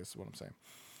shit, I guess is what I'm saying.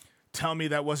 "Tell me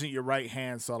that wasn't your right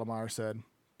hand," Stottlemyre said.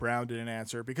 Brown didn't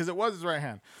answer because it was his right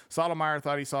hand. Stottlemyre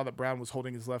thought he saw that Brown was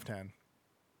holding his left hand.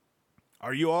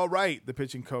 "Are you all right?" the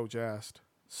pitching coach asked.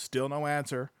 Still no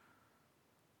answer.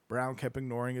 Brown kept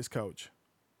ignoring his coach.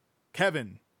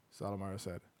 "Kevin," Stottlemyre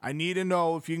said, "I need to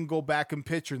know if you can go back and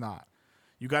pitch or not.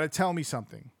 You got to tell me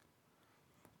something."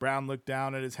 Brown looked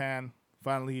down at his hand.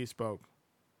 Finally, he spoke.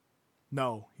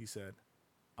 "No," he said.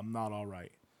 "I'm not all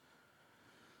right."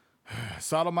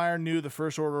 Sotomayor knew the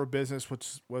first order of business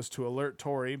was to alert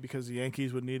Torrey because the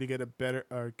Yankees would need to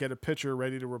get a pitcher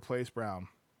ready to replace Brown.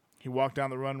 He walked down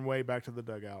the runway back to the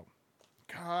dugout.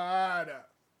 God.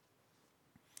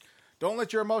 Don't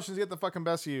let your emotions get the fucking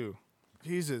best of you.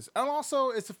 Jesus. And also,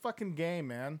 it's a fucking game,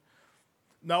 man.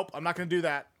 Nope, I'm not going to do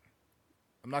that.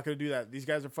 I'm not going to do that. These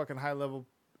guys are fucking high-level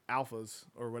alphas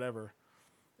or whatever.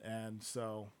 And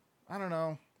so, I don't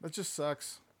know. That just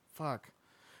sucks. Fuck.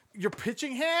 Your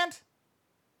pitching hand?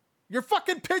 Your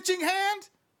fucking pitching hand?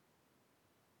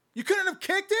 You couldn't have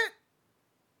kicked it?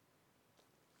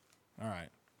 All right.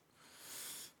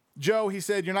 Joe, he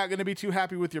said, you're not going to be too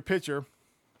happy with your pitcher.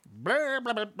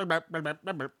 What'd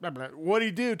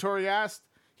he do? Torrey asked.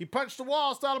 He punched the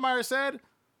wall, Stottlemyre said.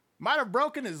 Might have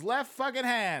broken his left fucking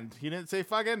hand. He didn't say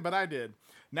fucking, but I did.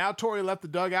 Now Torrey left the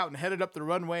dugout and headed up the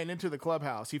runway and into the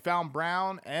clubhouse. He found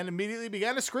Brown and immediately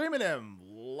began to scream at him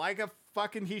like a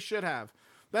fucking he should have.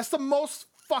 That's the most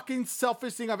fucking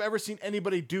selfish thing I've ever seen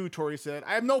anybody do, Torrey said.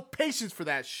 I have no patience for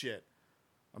that shit.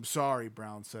 I'm sorry,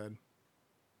 Brown said.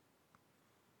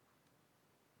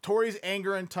 Torrey's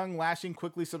anger and tongue lashing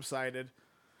quickly subsided.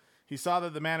 He saw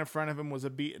that the man in front of him was a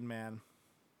beaten man,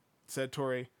 said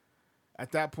Torrey.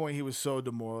 At that point, he was so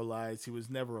demoralized. He was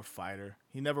never a fighter.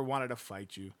 He never wanted to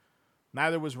fight you.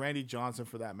 Neither was Randy Johnson,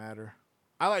 for that matter.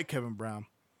 I like Kevin Brown.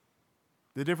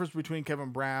 The difference between Kevin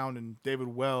Brown and David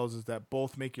Wells is that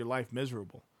both make your life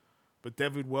miserable. But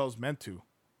David Wells meant to.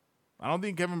 I don't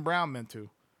think Kevin Brown meant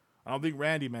to. I don't think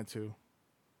Randy meant to.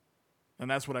 And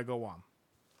that's what I go on.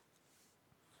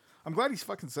 I'm glad he's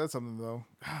fucking said something, though.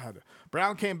 God.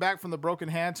 Brown came back from the broken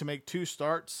hand to make 2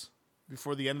 starts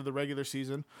before the end of the regular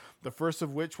season, the first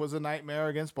of which was a nightmare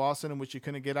against Boston in which he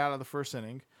couldn't get out of the first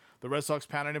inning. The Red Sox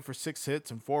pounded him for 6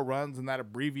 hits and 4 runs in that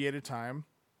abbreviated time.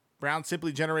 Brown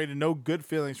simply generated no good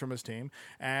feelings from his team,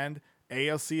 and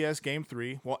ALCS Game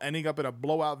 3, while ending up in a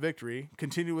blowout victory,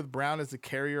 continued with Brown as the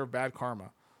carrier of bad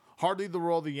karma. Hardly the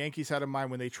role the Yankees had in mind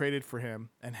when they traded for him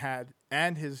and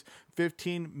his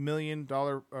 $15 million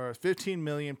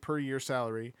per year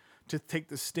salary to take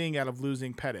the sting out of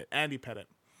losing Andy Pettitte,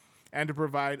 and to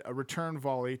provide a return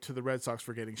volley to the Red Sox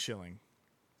for getting Schilling.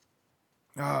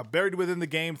 Buried within the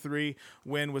Game 3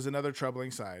 win was another troubling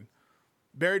sign.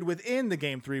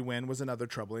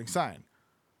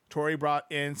 Torrey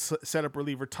brought in setup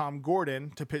reliever Tom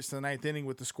Gordon to pitch the 9th inning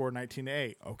with the score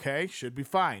 19-8. Okay, should be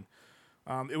fine.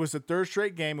 It was the 3rd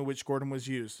straight game in which Gordon was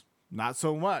used. Not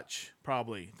so much,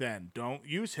 probably, then. Don't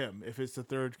use him if it's the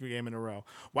 3rd game in a row.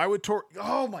 Why would Torrey...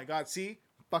 Oh, my God, see?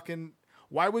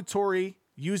 Why would Torrey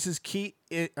use his key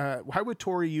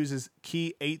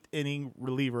 8th inning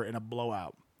reliever in a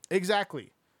blowout?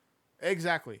 Exactly.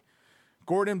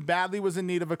 Gordon badly was in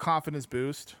need of a confidence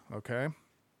boost, okay?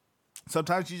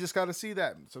 Sometimes you just got to see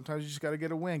that. Sometimes you just got to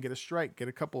get a win, get a strike, get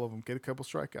a couple of them, get a couple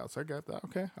strikeouts. I got that.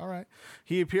 Okay, all right.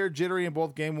 He appeared jittery in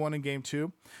both Game 1 and Game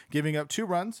 2, giving up 2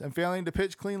 runs and failing to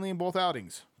pitch cleanly in both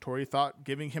outings. Torrey thought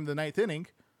giving him the 9th inning,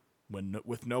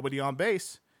 with nobody on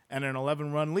base and an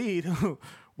 11-run lead,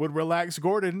 would relax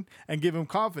Gordon and give him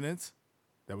confidence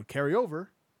that would carry over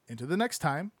into the next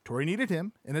time Torrey needed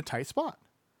him in a tight spot.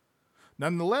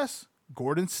 Nonetheless,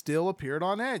 Gordon still appeared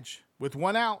on edge. With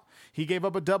 1 out, he gave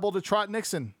up a double to Trot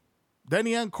Nixon. Then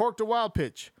he uncorked a wild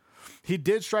pitch. He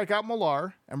did strike out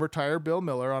Millar and retire Bill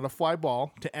Miller on a fly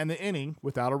ball to end the inning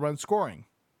without a run scoring.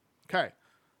 Okay,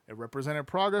 it represented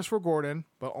progress for Gordon,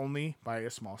 but only by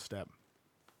a small step.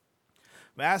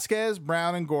 Vasquez,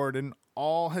 Brown, and Gordon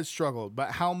all had struggled,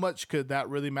 but how much could that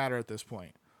really matter at this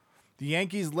point? The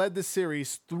Yankees led the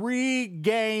series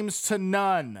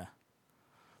 3-0.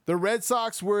 The Red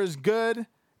Sox were as good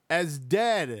as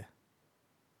dead.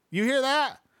 You hear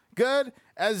that? Good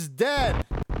as dead.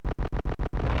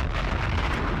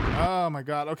 Oh, my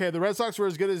God. Okay, the Red Sox were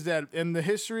as good as dead. In the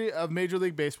history of Major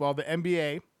League Baseball, the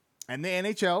NBA, and the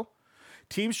NHL,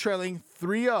 teams trailing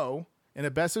 3-0 in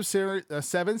a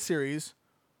best-of-7 series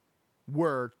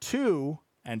were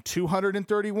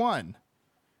 2-231.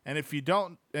 And if you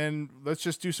don't, and let's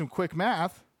just do some quick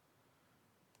math.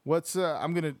 We're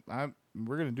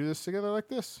gonna do this together like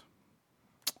this.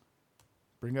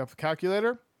 Bring up the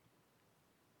calculator.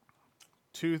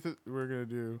 We're gonna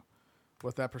do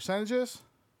what that percentage is.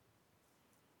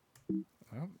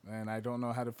 Oh, and I don't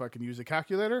know how to fucking use a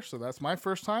calculator, so that's my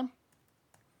first time.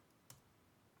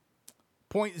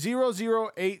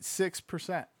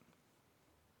 0.0086%.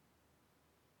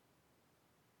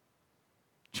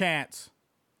 Chance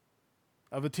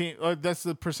of a team. That's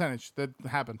the percentage that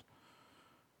happened.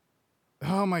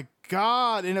 Oh my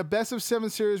God. In a best-of-7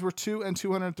 series, we're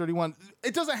 2-231.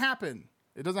 It doesn't happen.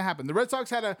 The Red Sox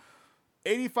had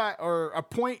 85 or a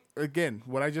point, again,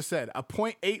 what I just said, a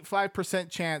 0.85%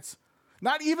 chance,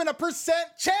 not even a percent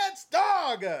chance,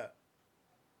 dog.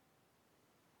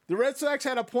 The Red Sox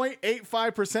had a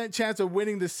 0.85% chance of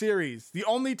winning the series. The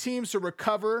only teams to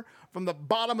recover from the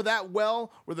bottom of that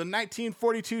well were the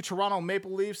 1942 Toronto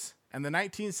Maple Leafs and the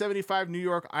 1975 New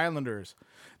York Islanders.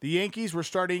 The Yankees were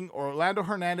starting Orlando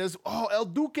Hernandez. Oh, El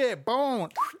Duque, boom.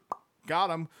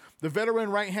 Got him. The veteran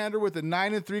right-hander with a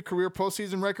 9-3 career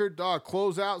postseason record. Dog,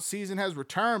 closeout season has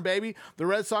returned, baby. The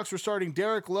Red Sox were starting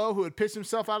Derek Lowe, who had pitched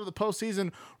himself out of the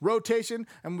postseason rotation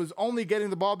and was only getting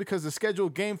the ball because the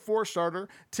scheduled Game 4 starter,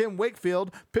 Tim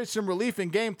Wakefield, pitched in relief in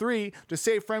Game 3 to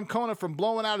save Francona from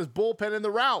blowing out his bullpen in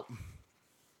the rout.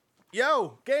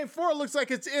 Yo, Game 4 looks like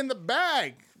it's in the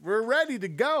bag. We're ready to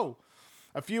go.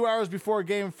 A few hours before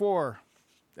Game 4,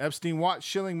 Epstein watched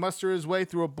Schilling muster his way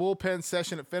through a bullpen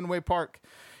session at Fenway Park,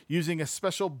 using a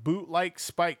special boot-like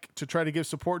spike to try to give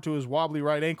support to his wobbly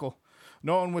right ankle.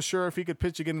 No one was sure if he could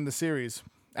pitch again in the series.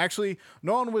 Actually,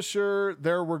 no one was sure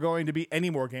there were going to be any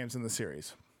more games in the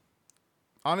series.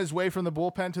 On his way from the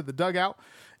bullpen to the dugout,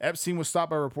 Epstein was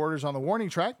stopped by reporters on the warning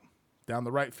track down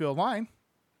the right field line.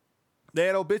 They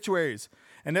had obituaries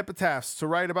and epitaphs to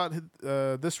write about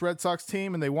this Red Sox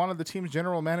team, and they wanted the team's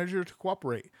general manager to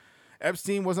cooperate.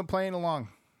 Epstein wasn't playing along.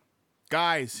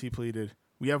 Guys, he pleaded,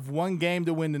 we have one game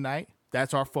to win tonight.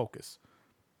 That's our focus.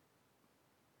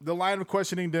 The line of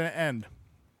questioning didn't end.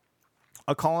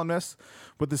 A columnist,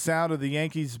 with the sound of the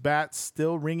Yankees' bats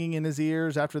still ringing in his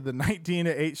ears after the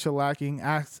 19-8 shellacking,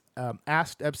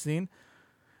 asked Epstein,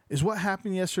 is what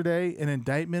happened yesterday an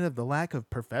indictment of the lack of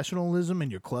professionalism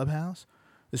in your clubhouse,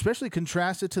 especially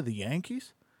contrasted to the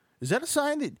Yankees? Is that a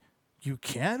sign that you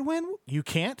can't win? You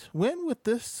can't win with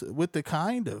the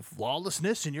kind of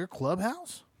lawlessness in your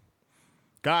clubhouse?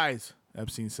 Guys,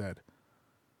 Epstein said,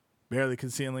 barely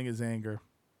concealing his anger,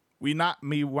 we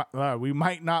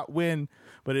might not win,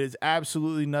 but it has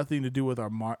absolutely nothing to do with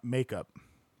our makeup.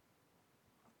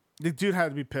 The dude had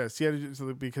to be pissed. He had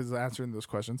to, because of answering those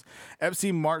questions.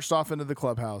 Epstein marched off into the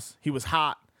clubhouse. He was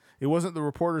hot. It wasn't the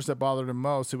reporters that bothered him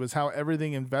most. It was how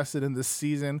everything invested in this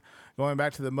season, going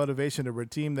back to the motivation to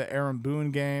redeem the Aaron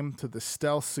Boone game, to the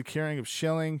stealth securing of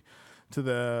Schilling, to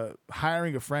the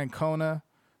hiring of Francona,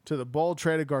 to the bold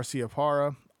trade of Garcia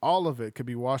Parra. All of it could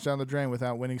be washed down the drain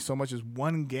without winning so much as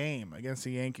one game against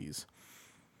the Yankees.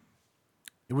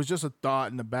 It was just a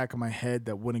thought in the back of my head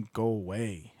that wouldn't go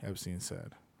away, Epstein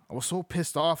said. I was so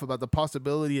pissed off about the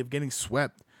possibility of getting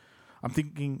swept. I'm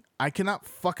thinking, I cannot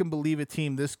fucking believe a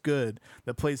team this good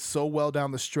that played so well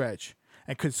down the stretch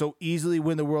and could so easily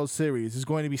win the World Series is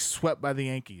going to be swept by the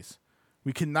Yankees.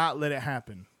 We cannot let it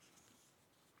happen.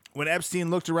 When Epstein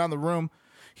looked around the room,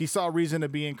 he saw reason to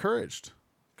be encouraged.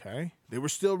 Okay, they were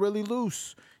still really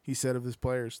loose, he said of his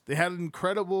players. They had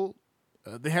incredible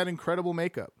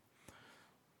makeup.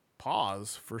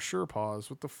 Pause, for sure,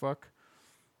 pause. What the fuck?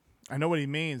 I know what he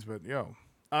means, but yo.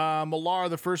 Millar,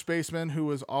 the first baseman, who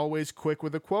was always quick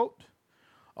with a quote,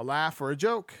 a laugh, or a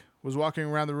joke, was walking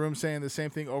around the room saying the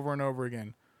same thing over and over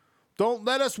again. Don't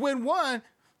let us win one.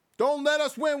 Don't let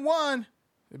us win one.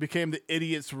 It became the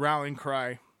idiot's rallying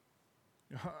cry.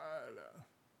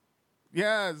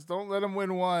 Yes, don't let them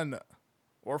win one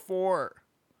or four.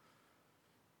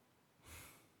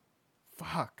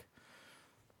 Fuck.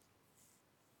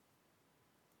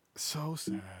 So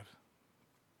sad.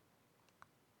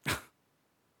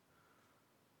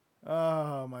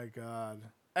 Oh my God.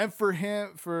 And for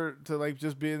him, to like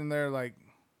just be in there, like,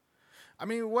 I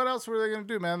mean, what else were they going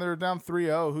to do, man? They were down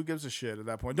 3-0. Who gives a shit at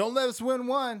that point? Don't let us win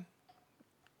one.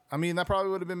 I mean, that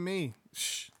probably would have been me.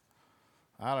 Shh.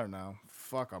 I don't know.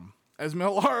 Fuck them. As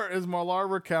Millar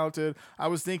recounted, I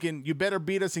was thinking, you better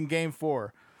beat us in Game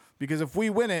 4. Because if we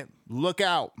win it, look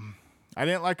out. I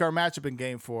didn't like our matchup in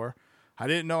Game 4. I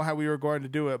didn't know how we were going to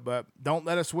do it, but don't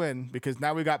let us win. Because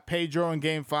now we got Pedro in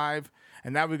Game 5.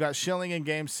 And now we got Schilling in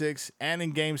Game 6 and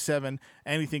in Game 7.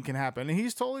 Anything can happen. And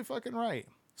he's totally fucking right.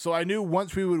 So I knew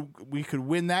once we could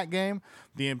win that game,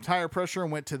 the entire pressure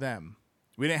went to them.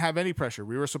 We didn't have any pressure.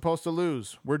 We were supposed to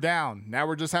lose. We're down. Now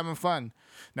we're just having fun.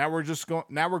 Now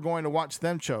we're going to watch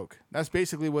them choke. That's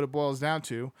basically what it boils down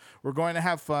to. We're going to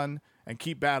have fun and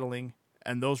keep battling,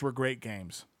 and those were great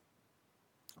games.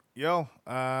 Yo,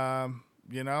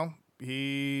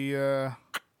 he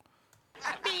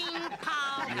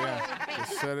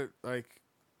just said it like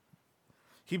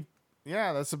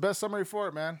that's the best summary for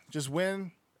it, man. Just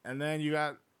win, and then you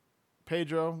got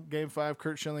Pedro, Game 5,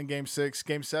 Curt Schilling, Game 6,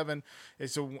 Game 7.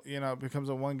 It's it becomes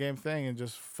a one-game thing and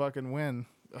just fucking win.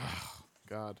 Oh,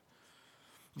 God.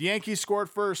 The Yankees scored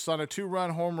first on a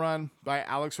 2-run home run by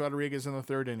Alex Rodriguez in the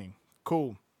third inning.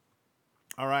 Cool.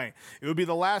 All right. It would be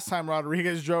the last time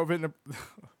Rodriguez drove into...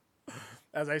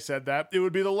 As I said that, it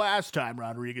would be the last time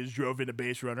Rodriguez drove into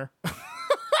base runner.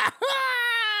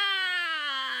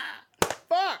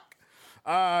 Fuck!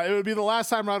 It would be the last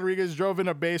time Rodriguez drove in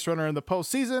a base runner in the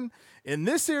postseason, in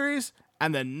this series,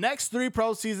 and the next 3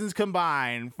 pro seasons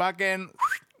combined. Fucking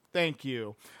thank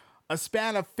you. A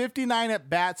span of 59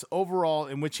 at-bats overall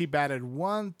in which he batted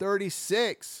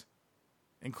 136,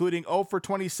 including 0 for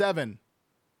 27,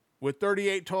 with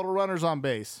 38 total runners on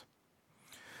base.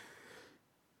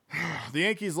 The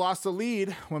Yankees lost the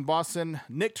lead when Boston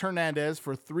nicked Hernandez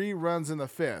for 3 runs in the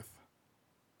 5th.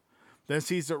 Then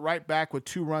seized it right back with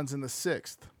 2 runs in the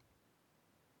 6th.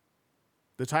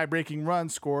 The tie-breaking run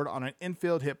scored on an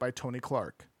infield hit by Tony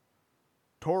Clark.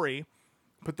 Torrey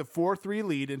put the 4-3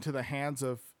 lead into the hands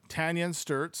of Tanya and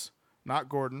Sturtz, not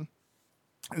Gordon.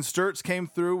 And Sturtz came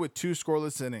through with 2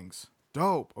 scoreless innings.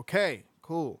 Dope. Okay,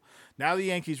 cool. Now the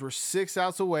Yankees were 6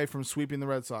 outs away from sweeping the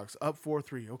Red Sox. Up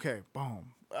 4-3. Okay,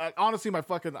 boom. Honestly,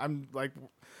 I'm like,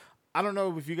 I don't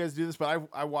know if you guys do this, but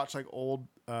I watch like old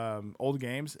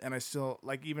games, and I still,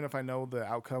 like, even if I know the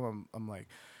outcome, I'm like,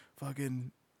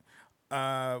 fucking,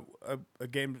 a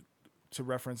game to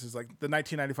reference is like the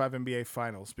 1995 NBA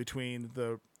Finals between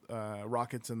the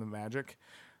Rockets and the Magic,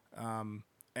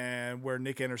 and where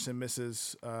Nick Anderson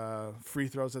misses free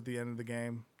throws at the end of the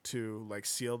game to like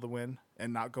seal the win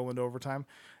and not go into overtime.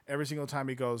 Every single time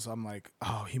he goes, I'm like,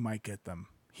 oh, he might get them.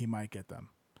 He might get them.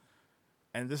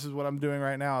 And this is what I'm doing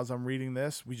right now as I'm reading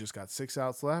this. We just got 6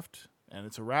 outs left, and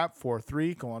it's a wrap.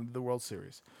 4-3, go on to the World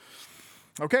Series.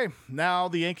 Okay, now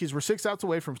the Yankees were 6 outs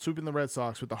away from sweeping the Red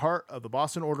Sox with the heart of the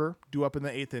Boston order due up in the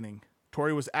 8th inning.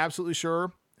 Torrey was absolutely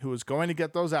sure who was going to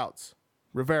get those outs.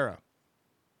 Rivera.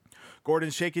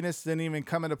 Gordon's shakiness didn't even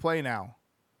come into play now.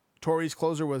 Torrey's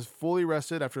closer was fully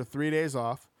rested after 3 days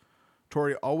off.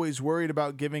 Torrey always worried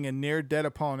about giving a near-dead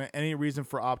opponent any reason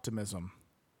for optimism.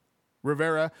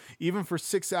 Rivera, even for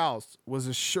 6 outs, was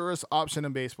the surest option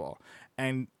in baseball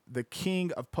and the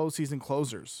king of postseason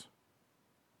closers.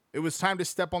 It was time to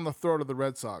step on the throat of the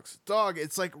Red Sox. Dog,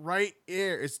 it's like right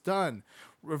here. It's done.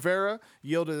 Rivera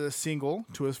yielded a single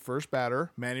to his first batter,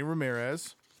 Manny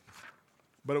Ramirez,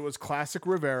 but it was classic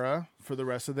Rivera for the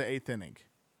rest of the 8th inning.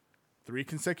 3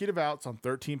 consecutive outs on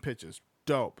 13 pitches.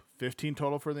 Dope. 15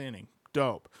 total for the inning.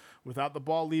 Dope. Without the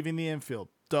ball leaving the infield.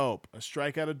 Dope. A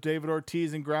strikeout of David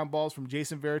Ortiz and ground balls from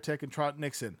Jason Varitek and Trot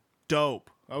Nixon.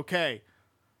 Dope. Okay.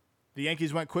 The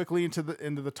Yankees went quickly into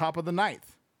the top of the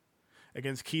 9th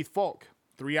against Keith Falk.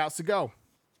 3 outs to go.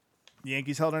 The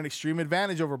Yankees held an extreme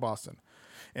advantage over Boston.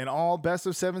 In all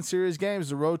best-of-7 series games,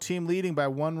 the road team leading by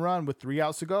 1 run with 3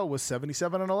 outs to go was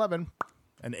 77-11,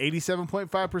 an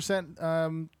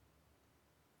 87.5%.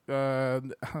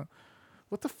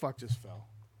 What the fuck just fell?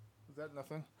 Was that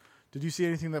nothing? Did you see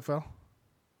anything that fell?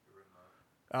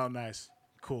 Oh, nice.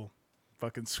 Cool.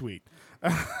 Fucking sweet.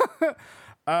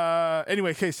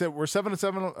 Anyway, okay, so we're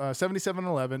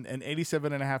 77-11 and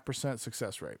 87.5%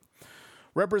 success rate.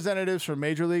 Representatives from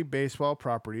Major League Baseball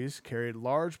properties carried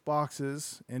large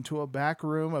boxes into a back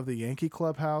room of the Yankee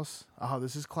clubhouse. Oh,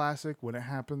 this is classic. When it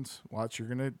happens, watch, you're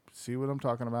going to see what I'm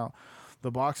talking about.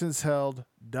 The boxes held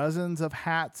dozens of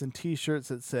hats and T-shirts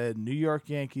that said New York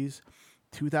Yankees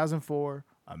 2004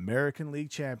 American League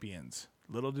Champions.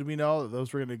 Little did we know that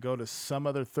those were going to go to some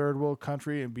other third world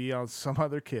country and be on some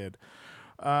other kid.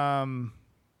 There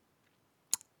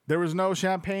was no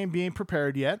champagne being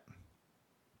prepared yet.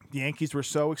 The Yankees were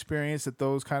so experienced at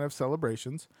those kind of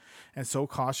celebrations and so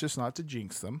cautious not to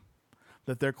jinx them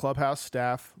that their clubhouse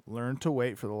staff learned to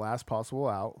wait for the last possible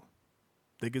out.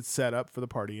 They could set up for the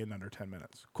party in under 10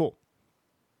 minutes. Cool.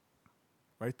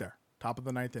 Right there. Top of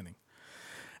the 9th inning.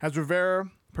 As Rivera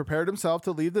prepared himself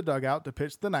to leave the dugout to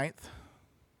pitch the 9th,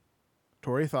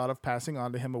 Torrey thought of passing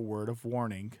on to him a word of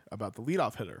warning about the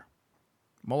leadoff hitter,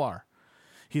 Millar.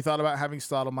 He thought about having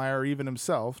Stottlemyre or even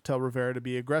himself tell Rivera to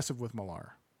be aggressive with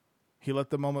Millar. He let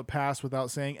the moment pass without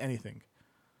saying anything.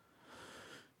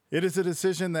 It is a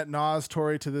decision that gnaws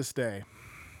Torrey to this day.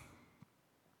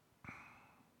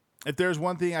 If there's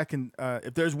one thing I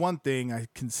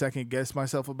can second guess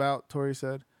myself about, Torrey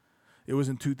said, it was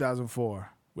in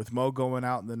 2004 with Mo going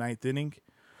out in the 9th inning.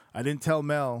 I didn't tell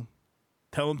Mel,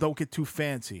 tell him don't get too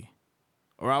fancy.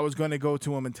 Or I was going to go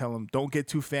to him and tell him, don't get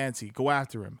too fancy. Go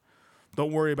after him.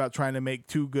 Don't worry about trying to make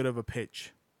too good of a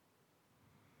pitch.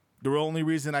 The only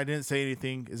reason I didn't say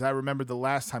anything is I remembered the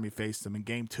last time he faced him in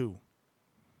Game 2.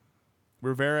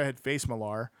 Rivera had faced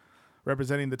Millar,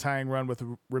 representing the tying run with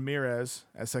Ramirez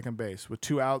at second base, with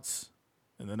 2 outs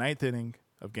in the 9th inning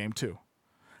of Game 2.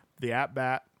 The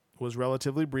at-bat was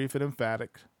relatively brief and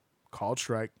emphatic. Called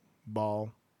strike,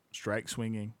 ball, strike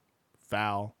swinging,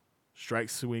 foul, strike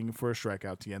swing for a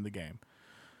strikeout to end the game.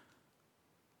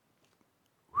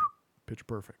 Pitch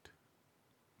perfect.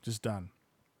 Just done.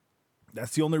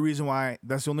 That's the only reason I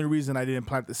didn't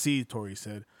plant the seed, Torrey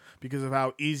said, because of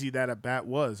how easy that at bat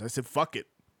was. I said, fuck it.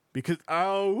 Because,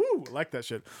 I like that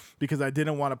shit. Because I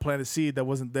didn't want to plant a seed that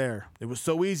wasn't there. It was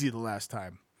so easy the last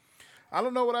time. I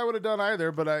don't know what I would have done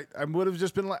either, but I would have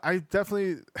just been like,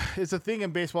 it's a thing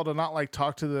in baseball to not like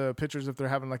talk to the pitchers if they're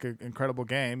having like an incredible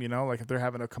game, you know, like if they're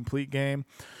having a complete game,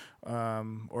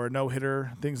 or a no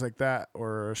hitter, things like that,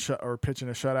 or pitching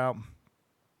a shutout.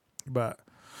 But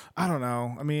I don't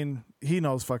know. I mean, he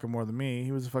knows fucking more than me.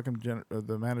 He was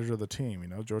the manager of the team, you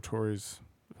know. Joe Torre's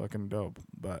fucking dope,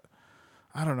 but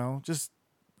I don't know. Just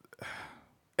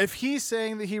if he's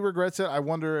saying that he regrets it, I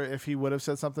wonder if he would have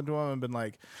said something to him and been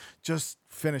like, just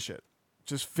finish it.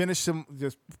 Just finish him.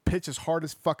 Just pitch as hard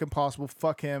as fucking possible.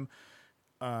 Fuck him.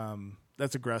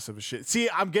 That's aggressive as shit. See,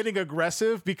 I'm getting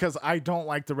aggressive because I don't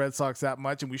like the Red Sox that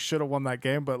much, and we should have won that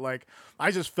game. But, like,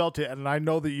 I just felt it, and I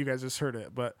know that you guys just heard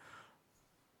it. But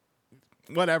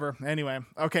whatever. Anyway.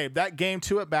 Okay, that game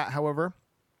 2 at bat, however,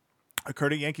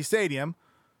 occurred at Yankee Stadium,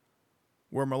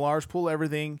 where Millar's pull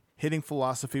everything hitting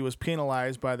philosophy was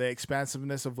penalized by the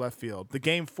expansiveness of left field. The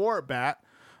game 4 at bat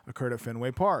occurred at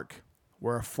Fenway Park,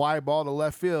 where a fly ball to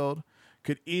left field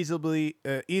could easily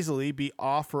be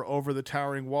off or over the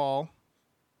towering wall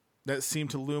that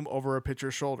seemed to loom over a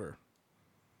pitcher's shoulder.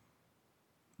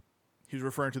 He's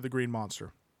referring to the Green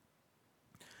Monster.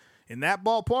 In that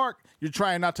ballpark, you're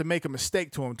trying not to make a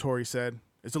mistake to him, Torrey said.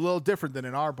 It's a little different than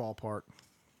in our ballpark.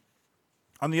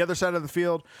 On the other side of the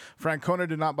field, Francona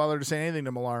did not bother to say anything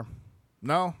to Millar.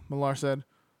 No, Millar said,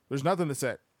 there's nothing to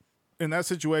say. In that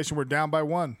situation, we're down by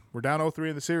 1. We're down 0-3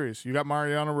 in the series. You got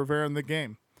Mariano Rivera in the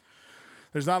game.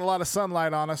 There's not a lot of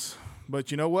sunlight on us,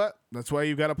 but you know what? That's why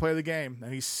you've got to play the game.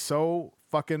 And he's so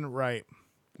fucking right.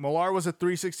 Millar was a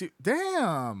 360.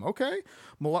 Damn. Okay.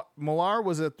 Millar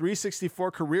was a 364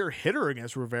 career hitter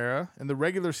against Rivera in the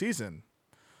regular season,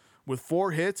 with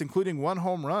 4 hits, including 1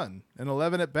 home run and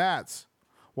 11 at bats,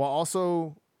 while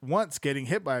also once getting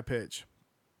hit by a pitch.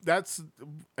 That's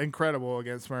incredible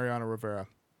against Mariano Rivera.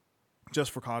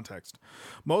 Just for context,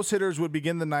 most hitters would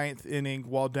begin the 9th inning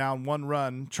while down 1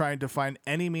 run, trying to find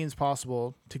any means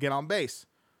possible to get on base,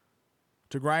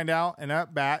 to grind out an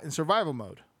at-bat in survival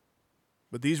mode.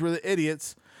 But these were the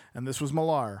idiots, and this was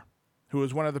Millar, who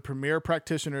was one of the premier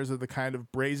practitioners of the kind of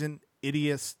brazen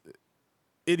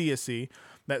idiocy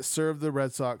that served the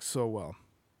Red Sox so well.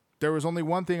 There was only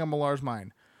one thing on Millar's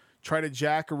mind: try to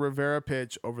jack a Rivera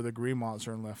pitch over the Green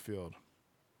Monster in left field.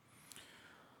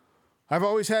 I've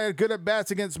always had good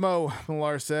at-bats against Mo,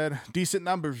 Millar said. Decent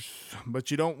numbers, but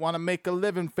you don't want to make a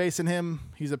living facing him.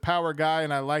 He's a power guy,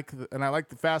 and I like the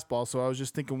fastball, so I was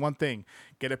just thinking one thing: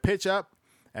 get a pitch up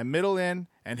and middle in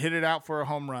and hit it out for a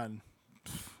home run.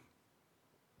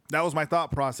 That was my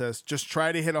thought process. Just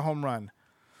try to hit a home run.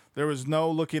 There was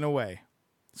no looking away.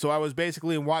 So I was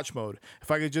basically in watch mode.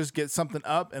 If I could just get something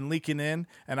up and leaking in,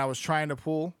 and I was trying to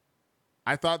pull,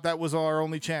 I thought that was our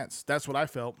only chance. That's what I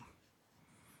felt.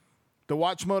 The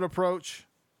watch mode approach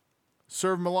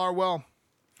served Millar well,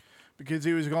 because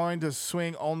he was going to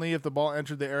swing only if the ball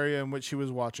entered the area in which he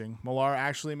was watching. Millar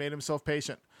actually made himself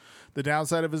patient. The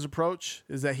downside of his approach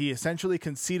is that he essentially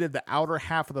conceded the outer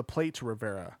half of the plate to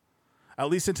Rivera, at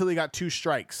least until he got 2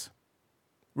 strikes.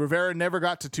 Rivera never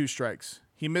got to 2 strikes.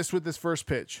 He missed with his first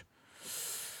pitch.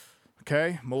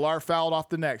 Okay, Millar fouled off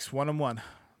the next, 1-1.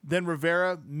 Then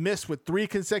Rivera missed with 3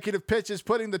 consecutive pitches,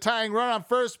 putting the tying run on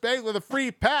first base with a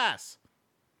free pass.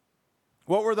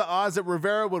 What were the odds that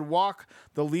Rivera would walk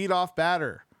the leadoff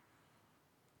batter?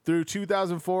 Through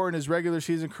 2004 in his regular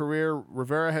season career,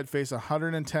 Rivera had faced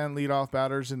 110 leadoff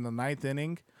batters in the 9th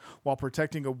inning while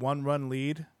protecting a 1-run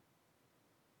lead.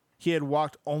 He had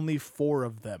walked only 4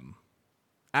 of them.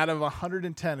 Out of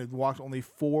 110, he had walked only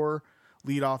 4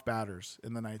 leadoff batters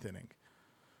in the 9th inning.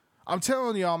 I'm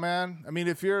telling y'all, man. I mean,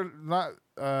 if you're not,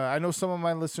 I know some of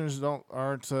my listeners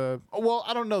aren't. Well,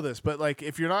 I don't know this, but like,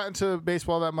 if you're not into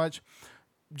baseball that much,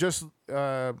 just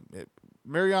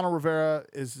Mariano Rivera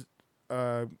is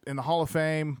in the Hall of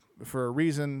Fame for a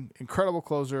reason. Incredible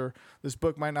closer. This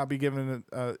book might not be given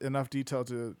enough detail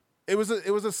to. It was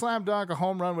a slam dunk, a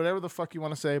home run, whatever the fuck you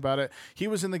want to say about it. He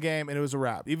was in the game, and it was a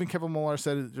wrap. Even Kevin Millar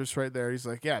said it just right there. He's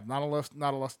like, yeah, not a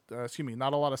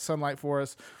lot of sunlight for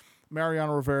us.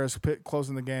 Mariano Rivera's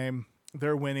closing the game.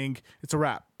 They're winning. It's a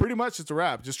wrap. Pretty much it's a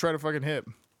wrap. Just try to fucking hit.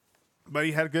 But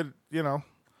he had a good, I don't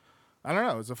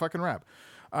know. It's a fucking wrap.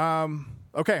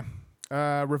 Okay.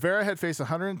 Rivera had faced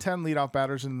 110 leadoff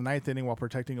batters in the 9th inning while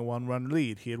protecting a 1-run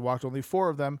lead. He had walked only 4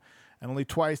 of them, and only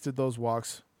twice did those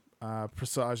walks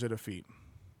presage a defeat.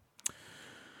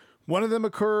 One of them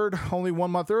occurred only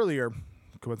 1 month earlier,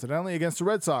 coincidentally against the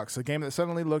Red Sox, a game that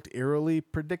suddenly looked eerily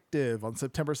predictive. On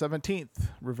September 17th,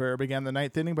 Rivera began the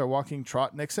ninth inning by walking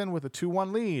Trot Nixon with a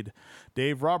 2-1 lead.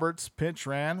 Dave Roberts pinch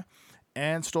ran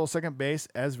and stole second base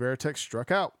as Veritek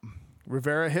struck out.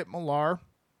 Rivera hit Millar.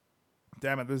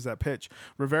 Damn it, this is that pitch.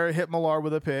 Rivera hit Millar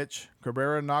with a pitch.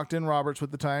 Cabrera knocked in Roberts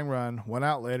with the tying run. 1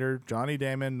 out later, Johnny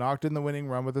Damon knocked in the winning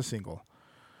run with a single.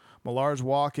 Millar's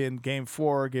walk in Game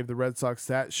 4 gave the Red Sox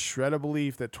that shred of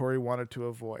belief that Torre wanted to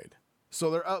avoid.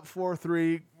 So they're up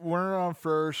 4-3, runner on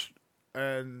first,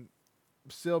 and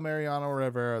still Mariano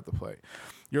Rivera at the plate.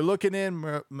 You're looking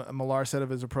in, Millar said of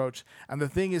his approach. And the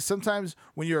thing is, sometimes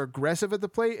when you're aggressive at the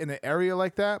plate in an area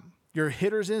like that, your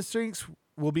hitter's instincts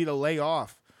will be to lay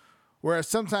off. Whereas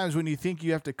sometimes when you think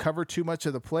you have to cover too much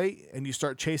of the plate and you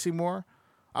start chasing more,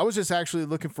 I was just actually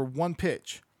looking for one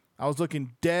pitch. I was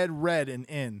looking dead red and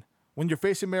in. When you're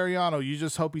facing Mariano, you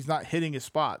just hope he's not hitting his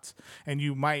spots, and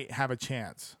you might have a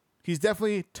chance. He's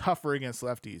definitely tougher against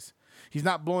lefties. He's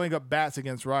not blowing up bats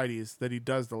against righties that he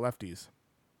does the lefties.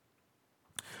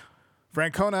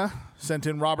 Francona sent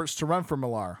in Roberts to run for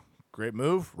Millar. Great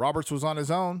move. Roberts was on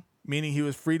his own, meaning he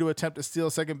was free to attempt to steal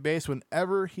second base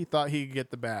whenever he thought he could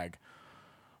get the bag.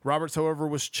 Roberts, however,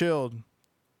 was chilled,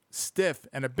 stiff,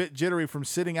 and a bit jittery from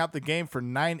sitting out the game for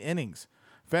 9 innings.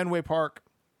 Fenway Park,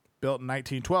 built in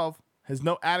 1912, has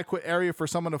no adequate area for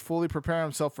someone to fully prepare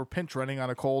himself for pinch running on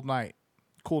a cool night.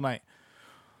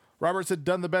 Roberts had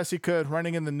done the best he could,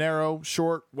 running in the narrow,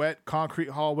 short, wet, concrete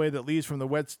hallway that leads from the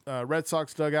Red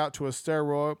Sox dugout to a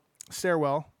stairwell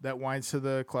that winds to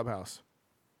the clubhouse.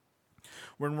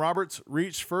 When Roberts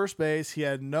reached first base, he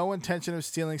had no intention of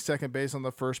stealing second base on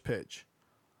the first pitch.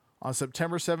 On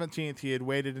September 17th, he had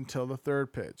waited until the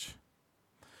third pitch.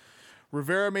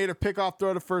 Rivera made a pickoff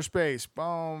throw to first base.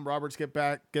 Boom. Roberts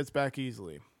gets back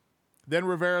easily. Then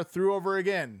Rivera threw over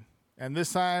again, and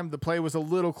this time the play was a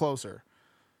little closer.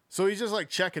 So he's just like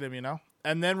checking him, you know?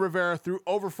 And then Rivera threw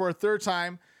over for a third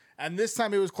time, and this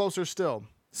time it was closer still.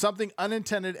 Something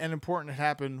unintended and important had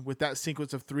happened with that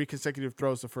sequence of 3 consecutive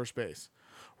throws to first base.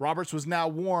 Roberts was now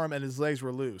warm and his legs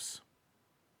were loose.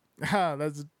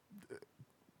 That's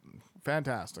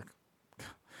fantastic.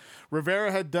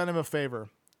 Rivera had done him a favor.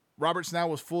 Roberts now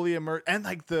was fully immersed, and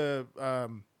like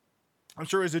I'm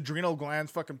sure his adrenal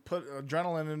glands fucking put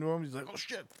adrenaline into him. He's like, oh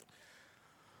shit.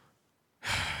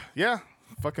 Yeah,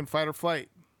 fucking fight or flight.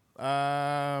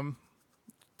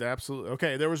 Absolutely.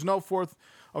 Okay, there was no fourth.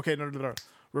 Okay, no.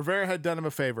 Rivera had done him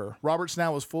a favor. Roberts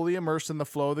now was fully immersed in the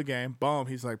flow of the game. Boom.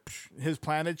 He's like, psh, his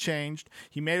plan had changed.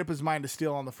 He made up his mind to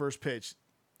steal on the first pitch.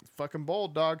 Fucking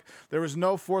bold, dog. There was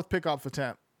no fourth pickoff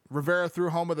attempt. Rivera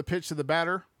threw home with a pitch to the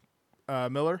batter,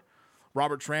 Miller.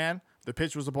 Roberts ran. The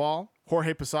pitch was a ball.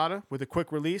 Jorge Posada with a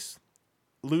quick release.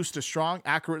 Loose to strong,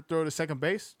 accurate throw to second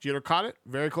base. Jeter caught it,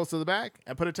 very close to the bag,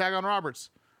 and put a tag on Roberts.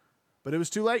 But it was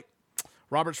too late.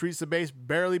 Roberts reached the base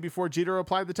barely before Jeter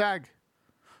applied the tag.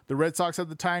 The Red Sox had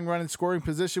the tying run in scoring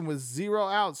position with 0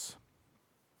 outs.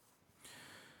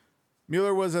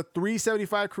 Mueller was a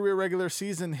 .375 career regular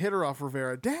season hitter off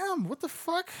Rivera. Damn, what the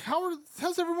fuck?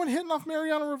 How's everyone hitting off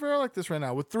Mariano Rivera like this right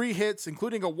now? With 3 hits,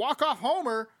 including a walk-off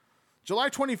homer, July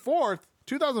 24th,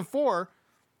 2004,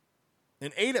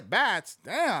 and 8 at-bats.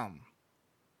 Damn.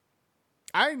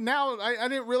 I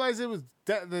didn't realize it was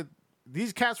that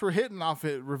these cats were hitting off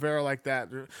at Rivera like that.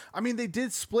 I mean, they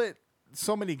did split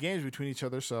so many games between each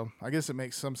other, so I guess it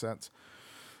makes some sense.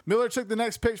 Miller took the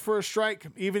next pitch for a strike,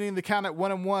 evening the count at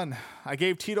 1-1. I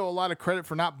gave Tito a lot of credit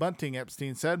for not bunting,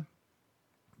 Epstein said.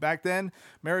 Back then,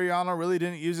 Mariano really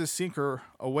didn't use his sinker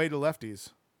away to lefties.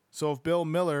 So if Bill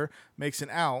Miller makes an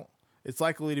out, it's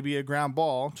likely to be a ground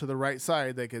ball to the right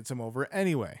side that gets him over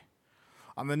anyway.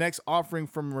 On the next offering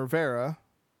from Rivera,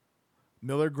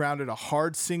 Miller grounded a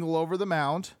hard single over the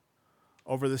mound,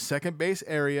 over the second base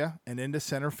area, and into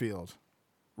center field.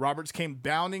 Roberts came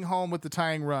bounding home with the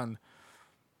tying run.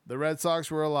 The Red Sox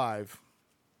were alive.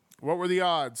 What were the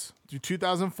odds? Through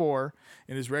 2004,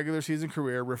 in his regular season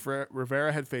career,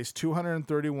 Rivera had faced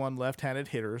 231 left-handed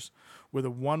hitters with a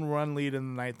 1-run lead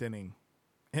in the 9th inning.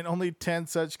 In only 10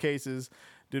 such cases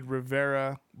did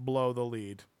Rivera blow the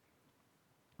lead.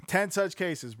 10 such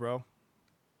cases, bro.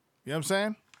 You know what I'm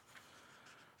saying?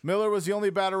 Miller was the only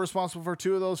batter responsible for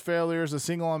 2 of those failures, a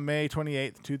single on May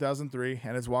 28th, 2003,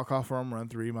 and his walk-off home run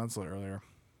 3 months earlier.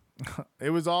 It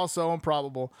was all so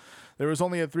improbable. There was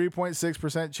only a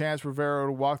 3.6% chance Rivera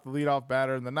would walk the leadoff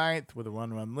batter in the 9th with a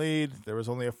 1-run lead. There was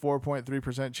only a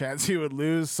 4.3% chance he would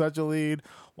lose such a lead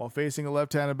while facing a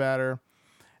left-handed batter.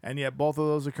 And yet both of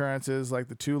those occurrences, like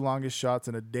the 2 longest shots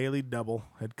in a daily double,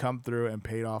 had come through and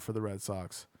paid off for the Red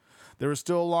Sox. There was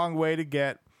still a long way to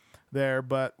get there,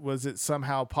 but was it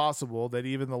somehow possible that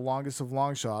even the longest of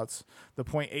long shots, the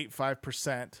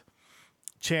 0.85%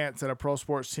 chance that a pro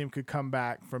sports team could come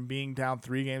back from being down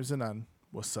 3-0,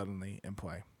 was suddenly in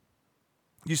play?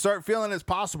 You start feeling it's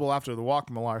possible after the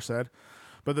walk, Millar said,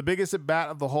 but the biggest at bat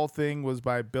of the whole thing was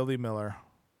by Billy Miller.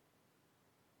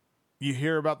 You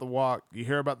hear about the walk, you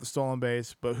hear about the stolen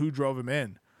base, but who drove him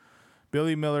in?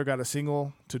 Billy Miller got a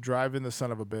single to drive in the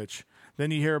son of a bitch. Then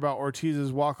you hear about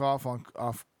Ortiz's walk off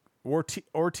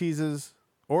Ortiz's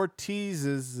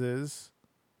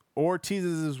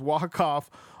walk off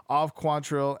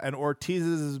Quantrill and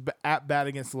Ortiz's at bat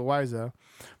against Loaiza,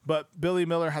 but Billy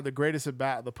Miller had the greatest at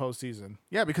bat of the postseason.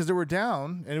 Yeah, because they were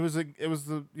down, and it was the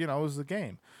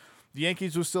game. The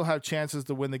Yankees will still have chances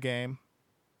to win the game,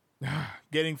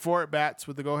 getting 4 at bats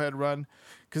with the go ahead run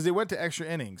because they went to extra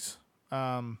innings.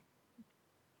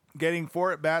 Getting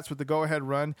 4 at bats with the go ahead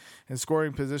run and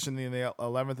scoring position in the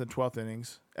 11th and 12th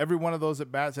innings. Every one of those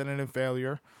at bats ended in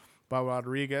failure. By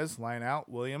Rodriguez, line out,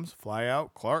 Williams, fly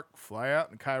out, Clark, fly out,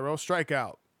 and Cairo, strike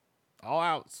out. All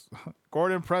outs.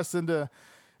 Gordon pressed into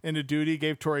duty,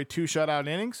 gave Torrey 2 shutout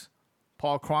innings.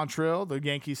 Paul Quantrill, the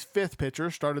Yankees' 5th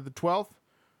pitcher, started the 12th.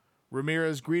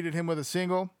 Ramirez greeted him with a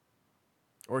single.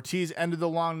 Ortiz ended the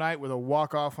long night with a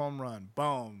walk-off home run.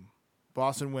 Boom.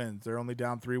 Boston wins. They're only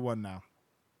down 3-1 now.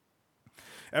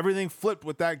 Everything flipped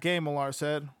with that game, Millar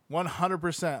said.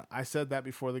 100%. I said that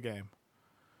before the game.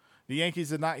 The Yankees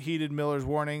had not heeded Miller's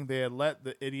warning. They had let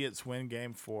the idiots win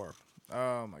Game 4.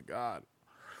 Oh, my God.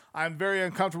 I'm very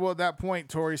uncomfortable at that point,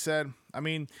 Torrey said. I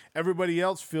mean, everybody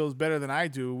else feels better than I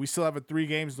do. We still have a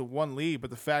 3-1 lead, but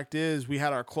the fact is we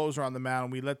had our closer on the mound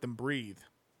and we let them breathe.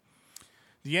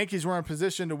 The Yankees were in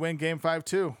position to win Game 5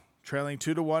 too, trailing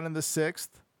 2-1 in the 6th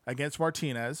against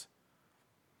Martinez.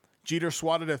 Jeter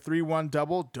swatted a 3-1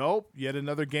 double. Dope. Yet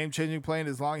another game-changing play in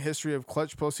his long history of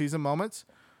clutch postseason moments.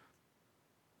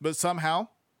 But somehow,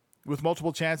 with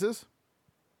multiple chances,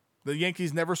 the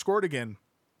Yankees never scored again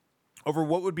over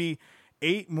what would be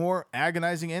 8 more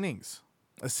agonizing innings.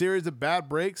 A series of bad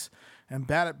breaks and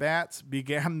bad at-bats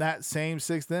began that same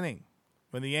 6th inning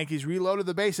when the Yankees reloaded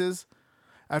the bases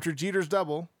after Jeter's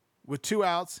double with 2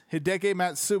 outs. Hideki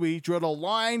Matsui drilled a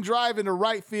line drive into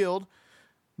right field.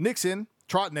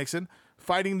 Trot Nixon,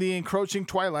 fighting the encroaching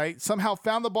twilight, somehow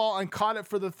found the ball and caught it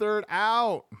for the 3rd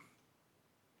out.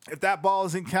 If that ball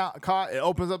isn't caught, it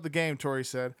opens up the game, Torrey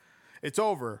said. It's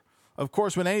over. Of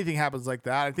course, when anything happens like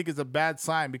that, I think it's a bad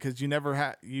sign because you never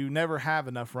have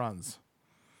enough runs.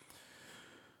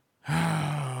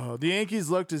 The Yankees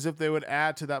looked as if they would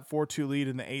add to that 4-2 lead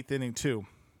in the 8th inning, too.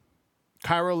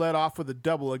 Cairo led off with a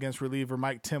double against reliever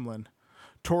Mike Timlin.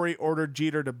 Torrey ordered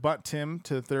Jeter to bunt Tim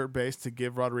to third base to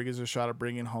give Rodriguez a shot at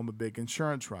bringing home a big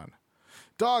insurance run.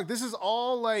 Dog, this is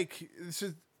all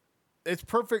it's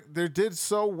perfect. They did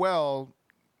so well.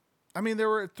 I mean, they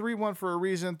were at 3-1 for a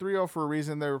reason, 3-0 for a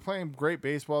reason. They were playing great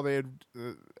baseball. They had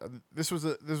this was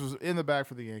in the bag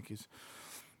for the Yankees.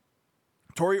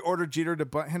 Torrey ordered Jeter to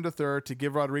bunt him to third to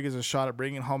give Rodriguez a shot at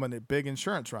bringing home a big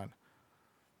insurance run.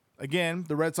 Again,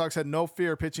 the Red Sox had no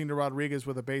fear pitching to Rodriguez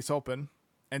with a base open,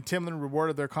 and Timlin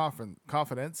rewarded their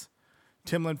confidence.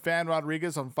 Timlin fanned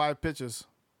Rodriguez on 5 pitches.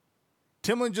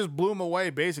 Timlin just blew him away,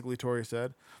 basically, Torrey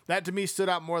said. That, to me, stood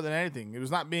out more than anything. It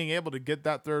was not being able to get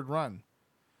that 3rd run.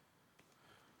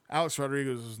 Alex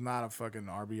Rodriguez was not a fucking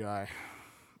RBI.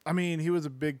 I mean, he was a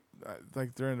big,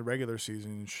 during the regular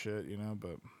season and shit,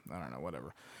 but I don't know,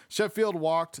 whatever. Sheffield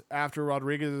walked after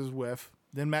Rodriguez's whiff.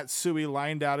 Then Matsui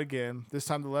lined out again, this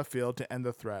time to left field, to end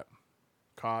the threat.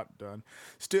 Caught, done.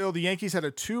 Still, the Yankees had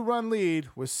a 2-run lead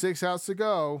with 6 outs to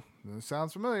go. This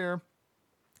sounds familiar.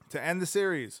 To end the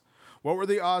series. What were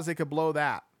the odds they could blow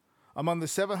that? Among the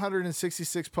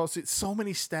 766 postseason, so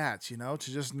many stats,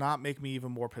 to just not make me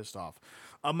even more pissed off.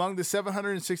 Among the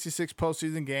 766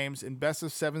 postseason games in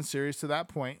best-of-7 series to that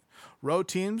point, road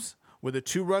teams with a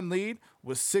 2-run lead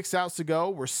with 6 outs to go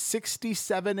were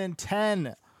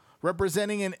 67-10,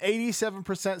 representing an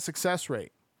 87% success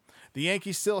rate. The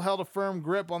Yankees still held a firm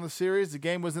grip on the series. The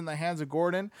game was in the hands of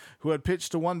Gordon, who had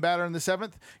pitched to one batter in the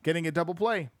 7th, getting a double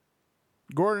play.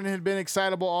 Gordon had been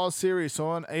excitable all series,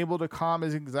 so unable to calm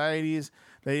his anxieties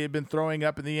that he had been throwing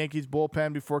up in the Yankees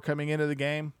bullpen before coming into the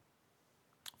game.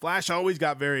 Flash always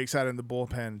got very excited in the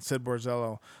bullpen, said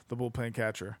Borzello, the bullpen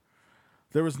catcher.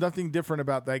 There was nothing different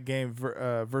about that game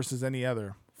versus any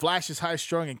other. Flash is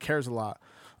high-strung and cares a lot.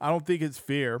 I don't think it's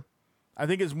fear. I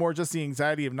think it's more just the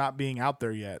anxiety of not being out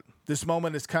there yet. This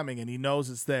moment is coming, and he knows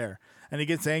it's there, and he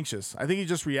gets anxious. I think he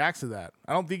just reacts to that.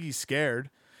 I don't think he's scared.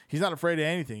 He's not afraid of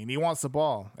anything, and he wants the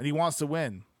ball, and he wants to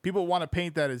win. People want to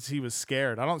paint that as he was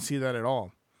scared. I don't see that at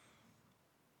all.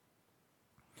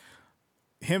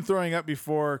 him throwing up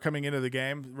before coming into the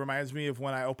game reminds me of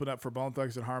when I opened up for Bone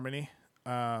Thugs and Harmony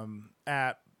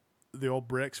at the old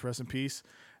Bricks, rest in peace.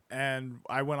 And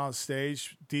I went on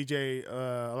stage, DJ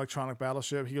Electronic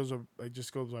Battleship. He goes, I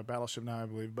just goes by Battleship now, I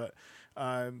believe. But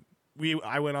I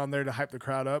went on there to hype the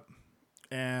crowd up,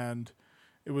 and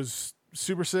it was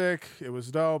super sick. It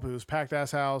was dope. It was packed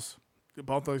ass house.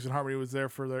 Bone Thugs and Harmony was there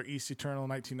for their East Eternal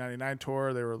 1999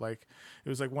 tour. They were like, it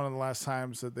was like one of the last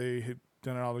times that they had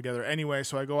done it all together. Anyway,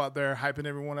 so I go out there hyping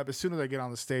everyone up. As soon as I get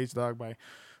on the stage, dog, my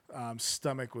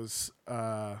stomach was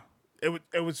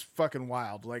it was fucking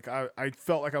wild. Like I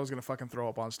felt like I was gonna fucking throw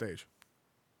up on stage.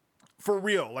 For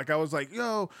real. Like I was like,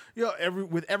 yo,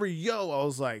 with every yo, I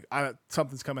was like,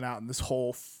 something's coming out, and this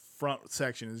whole front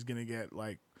section is gonna get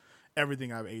like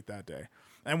everything I've ate that day.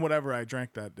 And whatever I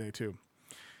drank that day too.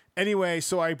 Anyway,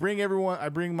 so I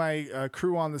bring my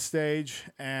crew on the stage,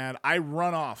 and I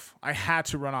run off. I had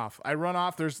to run off. I run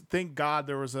off. Thank God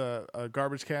there was a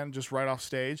garbage can just right off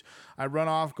stage. I run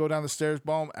off, go down the stairs,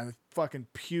 boom, and fucking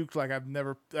puked like I've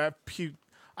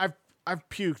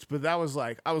puked, but that was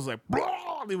like, I was like,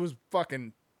 blah, it was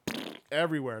fucking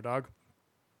everywhere, dog.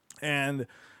 And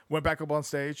went back up on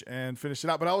stage and finished it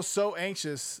out. But I was so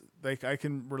anxious, like I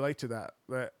can relate to that.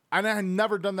 And I had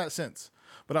never done that since.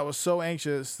 But I was so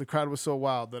anxious, the crowd was so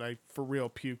wild that I for real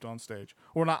puked on stage.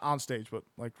 Or not on stage, but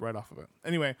like right off of it.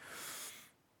 Anyway,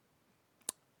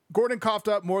 Gordon coughed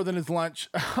up more than his lunch.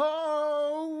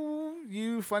 Oh,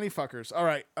 you funny fuckers. All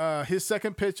right, his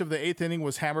second pitch of the 8th inning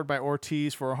was hammered by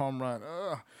Ortiz for a home run.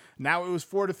 Now it was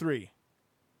 4-3.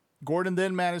 Gordon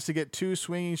then managed to get 2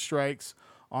 swinging strikes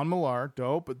on Millar,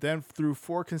 dope, but then threw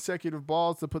 4 consecutive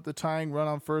balls to put the tying run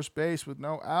on first base with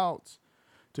no outs.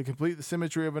 To complete the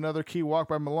symmetry of another key walk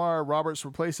by Millar, Roberts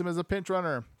replaced him as a pinch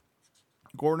runner.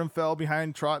 Gordon fell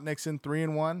behind Trot Nixon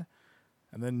 3-1,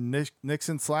 and then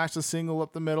Nixon slashed a single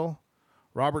up the middle.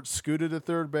 Roberts scooted to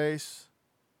third base.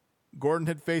 Gordon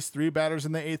had faced 3 batters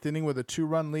in the 8th inning with a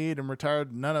 2-run lead and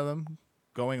retired none of them,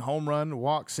 going home run,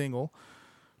 walk, single.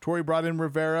 Torrey brought in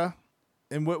Rivera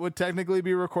in what would technically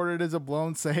be recorded as a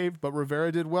blown save, but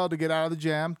Rivera did well to get out of the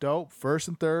jam. Dope. First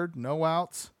and third, no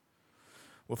outs.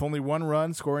 With only 1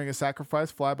 run, scoring a sacrifice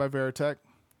fly by Varitek.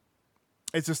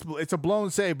 It's a blown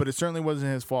save, but it certainly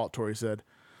wasn't his fault, Torrey said.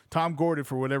 Tom Gordon,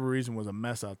 for whatever reason, was a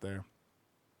mess out there.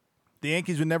 The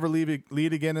Yankees would never lead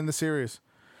again in the series.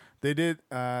 They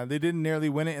didn't nearly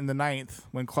win it in the 9th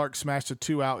when Clark smashed a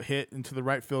 2-out hit into the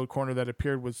right field corner that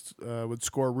appeared would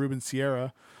score Ruben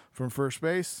Sierra from first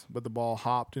base, but the ball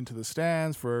hopped into the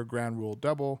stands for a ground rule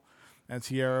double, and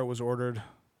Sierra was ordered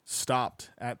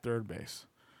stopped at third base.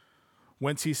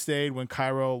 Whence he stayed when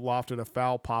Cairo lofted a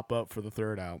foul pop-up for the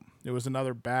 3rd out. It was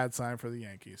another bad sign for the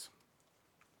Yankees.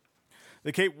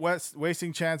 They kept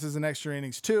wasting chances in extra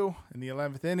innings too. In the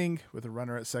 11th inning, with a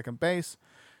runner at second base,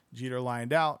 Jeter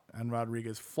lined out and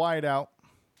Rodriguez flied out.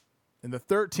 In the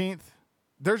 13th,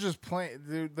 they're just playing.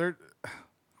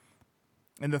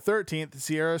 In the 13th,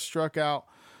 Sierra struck out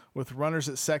with runners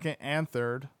at second and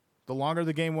third. The longer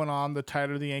the game went on, the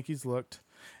tighter the Yankees looked.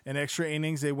 In extra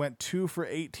innings, they went 2 for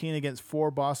 18 against 4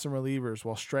 Boston relievers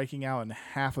while striking out in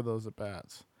half of those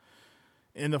at-bats.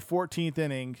 In the 14th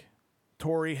inning,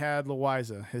 Torrey had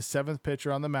Loaiza, his 7th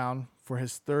pitcher, on the mound for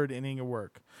his 3rd inning of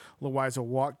work. Loaiza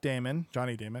walked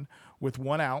Johnny Damon, with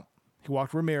 1 out. He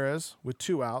walked Ramirez with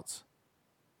 2 outs.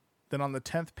 Then on the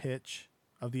 10th pitch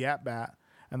of the at-bat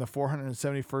and the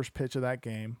 471st pitch of that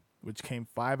game, which came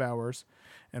 5 hours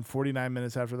and 49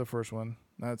 minutes after the first one,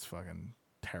 that's fucking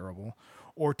terrible,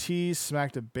 Ortiz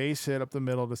smacked a base hit up the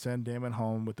middle to send Damon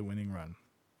home with the winning run.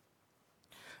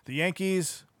 The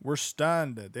Yankees were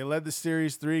stunned. They led the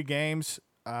series 3 games.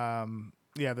 They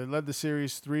led the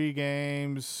series 3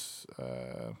 games.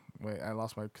 I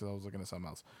lost because I was looking at something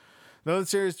else. They led the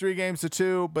series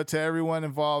 3-2, but to everyone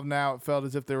involved now, it felt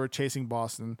as if they were chasing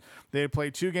Boston. They had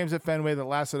played 2 games at Fenway that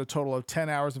lasted a total of 10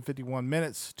 hours and 51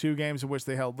 minutes, 2 games in which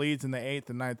they held leads in the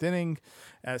 8th and 9th inning,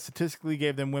 statistically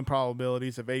gave them win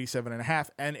probabilities of 87.5%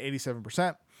 and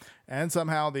 87%, and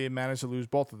somehow they managed to lose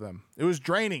both of them. It was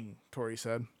draining, Torrey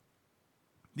said.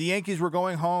 The Yankees were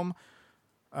going home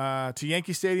to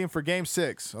Yankee Stadium for Game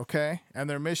 6, okay? And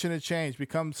their mission had changed,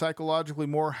 become psychologically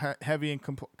more heavy and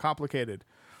complicated.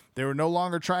 They were no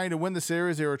longer trying to win the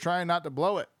series. They were trying not to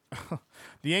blow it.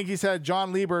 The Yankees had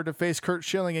John Lieber to face Curt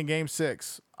Schilling in Game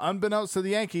 6. Unbeknownst to the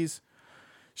Yankees,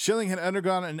 Schilling had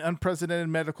undergone an unprecedented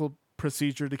medical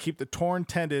procedure to keep the torn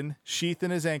tendon sheath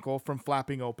in his ankle from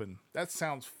flapping open. That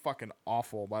sounds fucking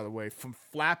awful, by the way. From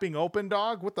flapping open,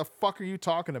 dog? What the fuck are you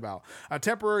talking about? A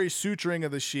temporary suturing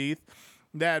of the sheath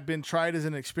that had been tried as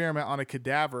an experiment on a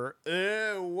cadaver.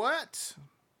 What?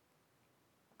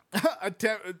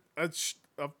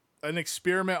 An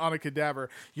experiment on a cadaver.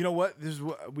 You know what? This is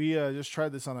what we just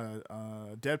tried this on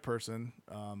a dead person.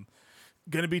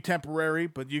 Gonna be temporary,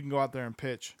 but you can go out there and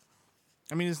pitch.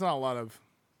 I mean, it's not a lot of.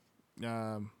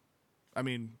 I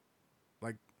mean,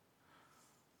 like,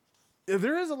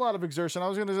 there is a lot of exertion. I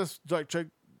was gonna just like check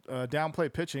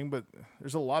downplay pitching, but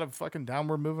there's a lot of fucking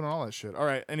downward movement and all that shit. All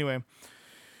right. Anyway.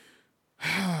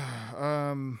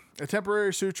 A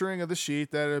temporary suturing of the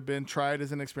sheet that had been tried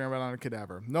as an experiment on a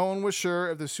cadaver. No one was sure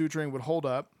if the suturing would hold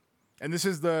up. And this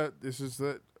is the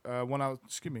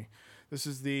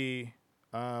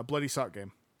bloody sock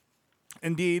game.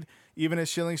 Indeed, even as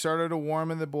Schilling started to warm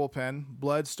in the bullpen,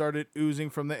 blood started oozing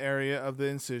from the area of the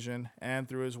incision and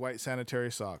through his white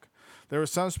sanitary sock. There was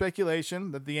some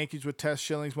speculation that the Yankees would test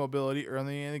Schilling's mobility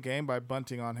early in the game by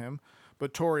bunting on him.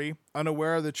 But Torre,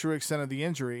 unaware of the true extent of the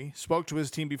injury, spoke to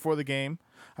his team before the game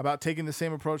about taking the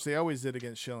same approach they always did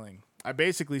against Schilling. I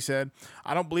basically said,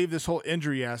 I don't believe this whole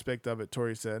injury aspect of it,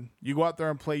 Torre said. You go out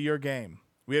there and play your game.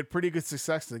 We had pretty good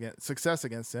success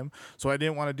against him, so I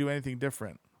didn't want to do anything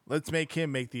different. Let's make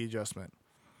him make the adjustment.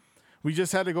 We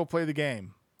just had to go play the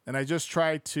game. And I just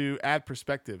tried to add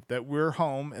perspective that we're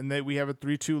home and that we have a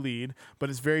 3-2 lead,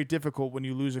 but it's very difficult when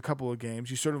you lose a couple of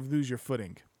games. You sort of lose your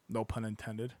footing. No pun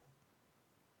intended.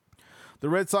 The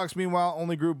Red Sox, meanwhile,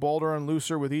 only grew bolder and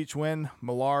looser with each win.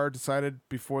 Millar decided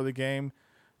before the game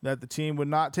that the team would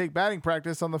not take batting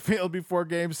practice on the field before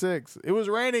Game 6. It was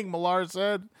raining, Millar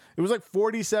said. It was like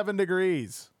 47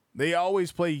 degrees. They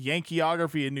always play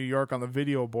Yankeeography in New York on the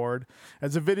video board.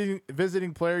 As a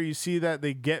visiting player, you see that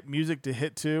they get music to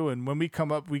hit to, and when we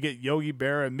come up, we get Yogi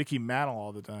Berra and Mickey Mantle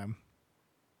all the time.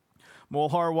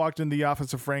 Millar walked into the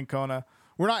office of Francona.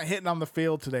 We're not hitting on the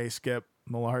field today, Skip,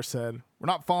 Millar said. We're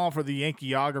not falling for the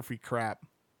Yankeeography crap.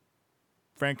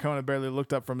 Francona barely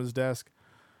looked up from his desk.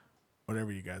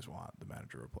 Whatever you guys want, the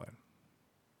manager replied.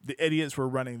 The idiots were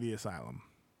running the asylum.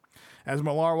 As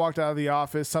Millar walked out of the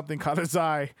office, something caught his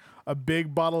eye. A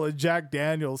big bottle of Jack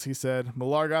Daniels, he said.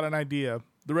 Millar got an idea.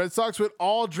 The Red Sox would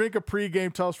all drink a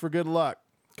pregame toast for good luck.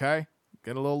 Okay?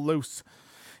 Get a little loose.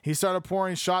 He started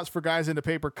pouring shots for guys into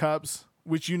paper cups,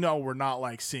 which were not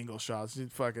like single shots.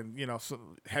 Fucking,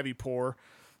 heavy pour.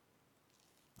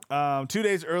 2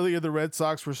 days earlier, the Red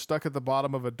Sox were stuck at the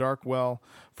bottom of a dark well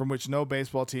from which no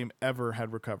baseball team ever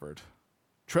had recovered.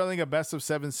 Trailing a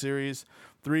best-of-7 series,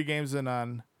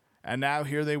 3-0, and now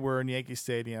here they were in Yankee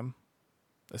Stadium,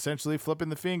 essentially flipping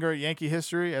the finger at Yankee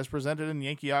history as presented in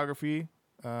Yankeeography,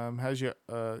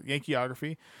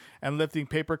 Yankeeography, and lifting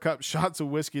paper cup shots of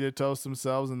whiskey to toast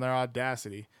themselves in their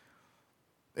audacity.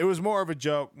 It was more of a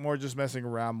joke, more just messing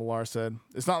around, Millar said.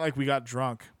 It's not like we got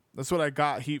drunk. That's what I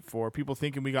got heat for, people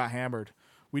thinking we got hammered.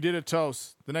 We did a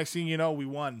toast. The next thing you know, we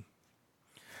won.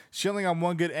 Schilling on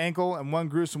one good ankle and one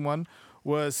gruesome one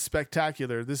was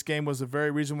spectacular. This game was the very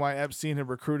reason why Epstein had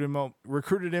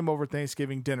recruited him over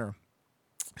Thanksgiving dinner.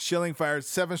 Schilling fired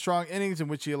 7 strong innings in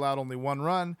which he allowed only 1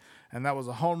 run, and that was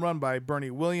a home run by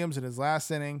Bernie Williams in his last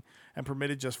inning, and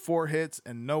permitted just 4 hits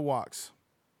and no walks.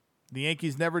 The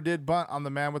Yankees never did bunt on the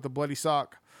man with the bloody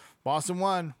sock. Boston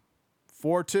won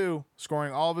 4-2,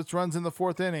 scoring all of its runs in the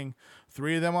 4th inning,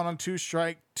 3 of them on a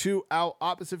 2-strike, 2-out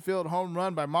opposite field home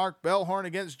run by Mark Bellhorn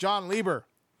against John Lieber.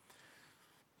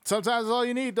 Sometimes that's all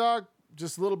you need, dog.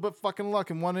 Just a little bit fucking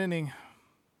luck in 1 inning.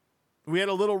 We had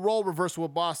a little role reversal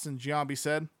with Boston,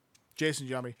 Jason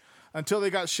Giambi. Until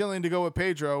they got Schilling to go with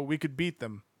Pedro, we could beat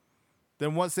them.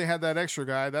 Then once they had that extra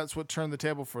guy, that's what turned the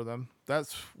table for them.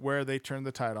 That's where they turned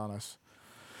the tide on us.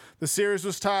 The series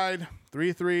was tied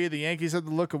 3-3. The Yankees had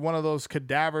the look of one of those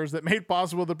cadavers that made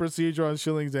possible the procedure on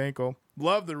Schilling's ankle.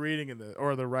 Love the reading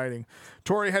the writing.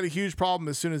 Torre had a huge problem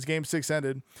as soon as Game 6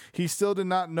 ended. He still did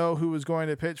not know who was going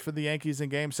to pitch for the Yankees in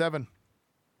Game 7.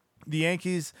 The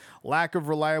Yankees' lack of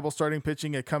reliable starting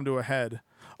pitching had come to a head.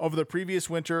 Over the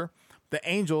previous winter, the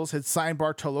Angels had signed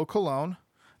Bartolo Colon.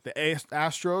 The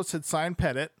Astros had signed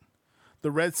Pettit.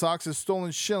 The Red Sox had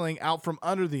stolen Schilling out from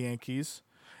under the Yankees.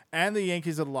 And the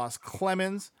Yankees had lost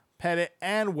Clemens, Pettit,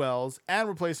 and Wells, and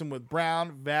replaced them with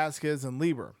Brown, Vasquez, and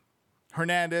Lieber,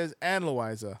 Hernandez, and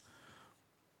Loaiza.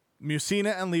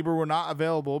 Musina and Lieber were not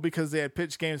available because they had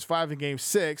pitched Games 5 and Game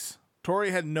 6. Torre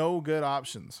had no good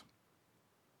options.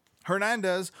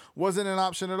 Hernandez wasn't an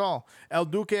option at all. El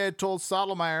Duque had told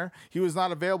Stottlemyre he was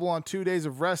not available on 2 days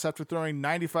of rest after throwing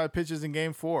 95 pitches in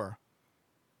Game 4.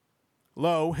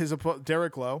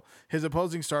 Derek Lowe, his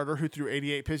opposing starter who threw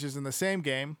 88 pitches in the same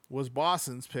game, was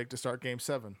Boston's pick to start Game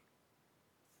 7.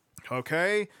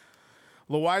 Okay.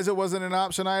 Loaiza wasn't an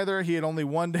option either. He had only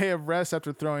 1 day of rest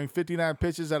after throwing 59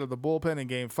 pitches out of the bullpen in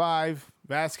Game 5.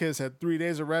 Vasquez had 3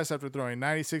 days of rest after throwing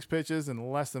 96 pitches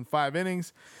in less than 5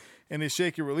 innings. In his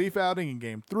shaky relief outing in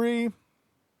Game 3,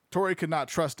 Torrey could not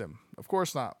trust him. Of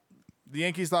course not. The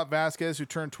Yankees thought Vasquez, who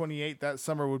turned 28 that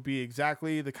summer, would be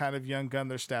exactly the kind of young gun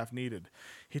their staff needed.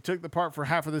 He took the part for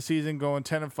half of the season, going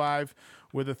 10-5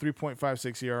 with a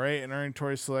 3.56 ERA and earning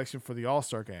Torrey's selection for the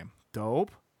All-Star game.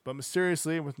 Dope. But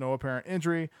mysteriously, with no apparent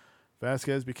injury,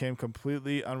 Vasquez became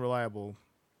completely unreliable.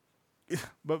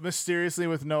 But mysteriously,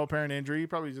 with no apparent injury, he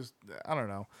probably just, I don't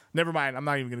know. Never mind. I'm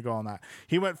not even going to go on that.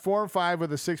 He went 4-5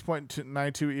 with a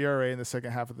 6.92 ERA in the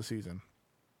second half of the season.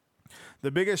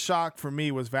 The biggest shock for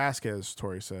me was Vasquez,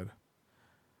 Torrey said.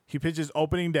 He pitches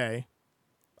opening day.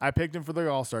 I picked him for the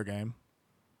All-Star game.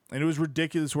 And it was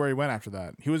ridiculous where he went after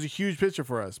that. He was a huge pitcher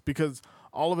for us because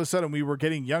all of a sudden we were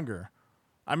getting younger.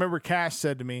 I remember Cash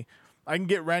said to me, I can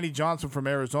get Randy Johnson from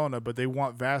Arizona, but they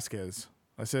want Vasquez.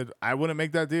 I said, I wouldn't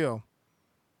make that deal.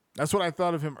 That's what I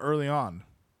thought of him early on.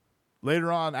 Later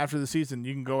on, after the season,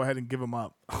 you can go ahead and give him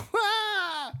up.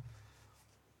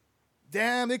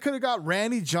 Damn, they could have got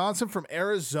Randy Johnson from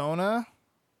Arizona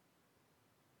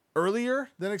earlier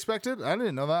than expected. I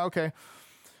didn't know that. Okay.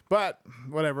 But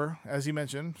whatever, as he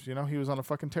mentioned, he was on a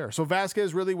fucking tear. So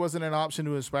Vasquez really wasn't an option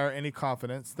to inspire any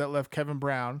confidence. That left Kevin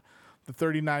Brown, the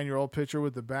 39-year-old pitcher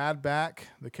with the bad back,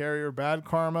 the carrier bad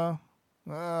karma,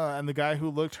 and the guy who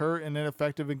looked hurt and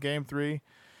ineffective in Game 3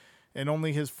 in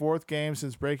only his fourth game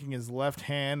since breaking his left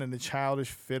hand in a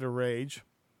childish fit of rage.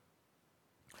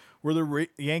 Were the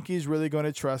Yankees really going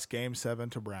to trust Game 7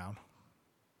 to Brown?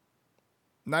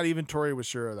 Not even Torrey was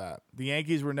sure of that. The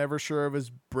Yankees were never sure of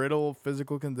his brittle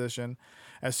physical condition.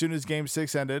 As soon as Game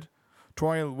 6 ended,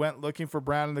 Torrey went looking for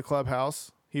Brown in the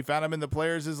clubhouse. He found him in the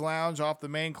players' lounge off the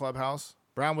main clubhouse.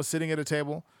 Brown was sitting at a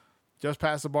table just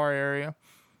past the bar area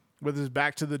with his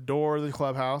back to the door of the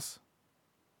clubhouse.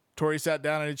 Torrey sat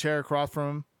down in a chair across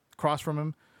from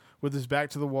him with his back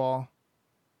to the wall.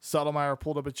 Stottlemyre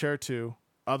pulled up a chair too.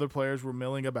 Other players were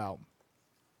milling about.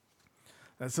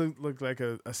 That looked like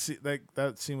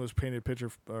that scene was painted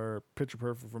picture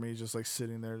perfect for me. Just like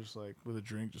sitting there, just like with a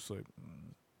drink, just like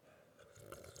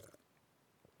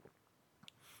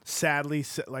sadly,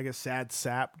 like a sad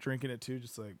sap, drinking it too,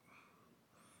 just like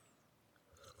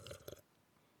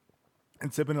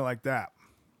and sipping it like that.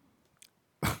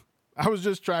 I was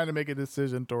just trying to make a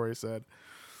decision, Torrey said.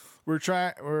 We're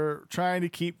trying to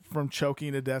keep from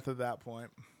choking to death at that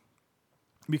point.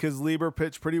 Because Lieber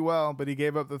pitched pretty well, but he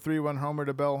gave up the 3-1 homer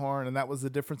to Bellhorn, and that was the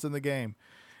difference in the game.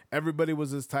 Everybody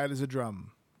was as tight as a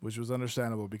drum, which was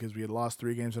understandable because we had lost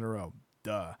 3 games in a row.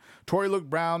 Duh. Torrey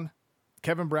looked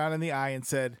Kevin Brown in the eye and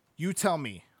said, You tell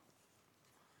me,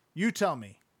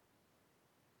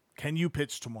 can you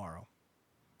pitch tomorrow?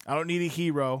 I don't need a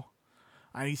hero.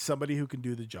 I need somebody who can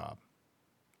do the job.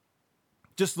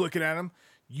 Just looking at him,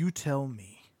 you tell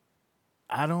me.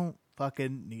 I don't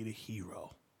fucking need a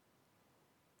hero.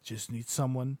 Just need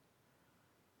someone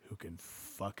who can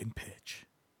fucking pitch.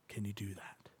 Can you do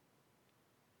that?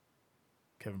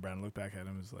 Kevin Brown looked back at him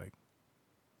and was like,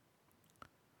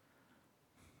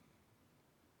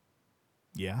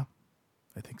 yeah,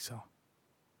 I think so.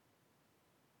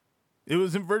 It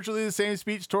was in virtually the same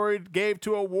speech Torrey gave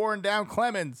to a worn-down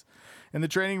Clemens in the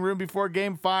training room before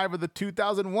Game 5 of the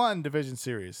 2001 Division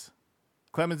Series.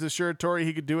 Clemens assured Torrey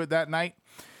he could do it that night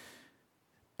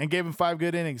and gave him 5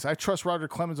 good innings. I trust Roger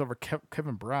Clemens over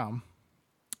Kevin Brown.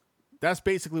 That's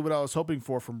basically what I was hoping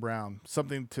for from Brown,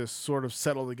 something to sort of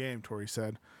settle the game, Torrey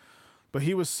said. But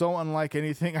he was so unlike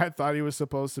anything I thought he was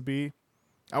supposed to be.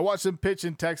 I watched him pitch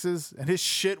in Texas, and his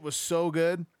shit was so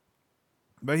good.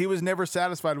 But he was never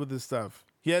satisfied with his stuff.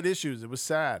 He had issues. It was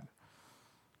sad.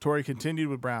 Torrey continued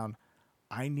with Brown.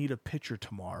 I need a pitcher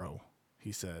tomorrow,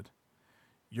 he said.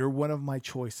 You're one of my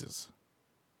choices.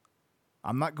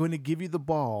 I'm not going to give you the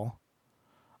ball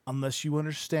unless you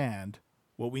understand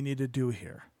what we need to do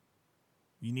here.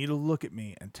 You need to look at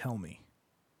me and tell me.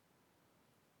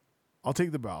 I'll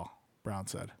take the ball, Brown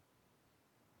said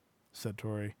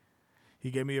Torrey.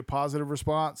 He gave me a positive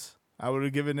response. I would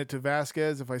have given it to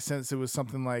Vasquez if I sensed it was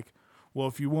something like, well,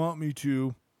 if you want me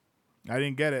to. I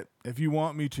didn't get it. If you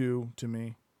want me to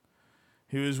me.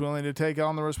 He was willing to take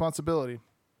on the responsibility.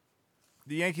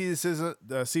 The Yankees'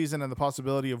 season and the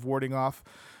possibility of warding off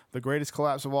the greatest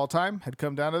collapse of all time had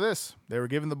come down to this. They were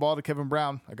giving the ball to Kevin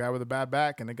Brown, a guy with a bad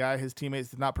back, and a guy his teammates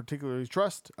did not particularly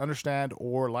trust, understand,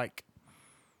 or like.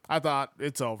 I thought,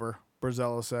 it's over,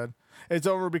 Borzello said. It's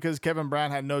over because Kevin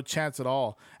Brown had no chance at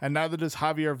all, and neither does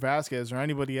Javier Vasquez or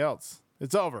anybody else.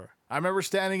 It's over. I remember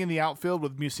standing in the outfield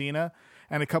with Musina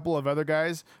and a couple of other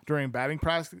guys during batting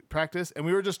practice, and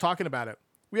we were just talking about it.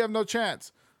 We have no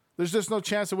chance. There's just no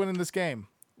chance of winning this game.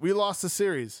 We lost the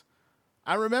series.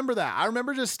 I remember that. I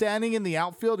remember just standing in the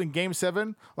outfield in Game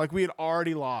 7 like we had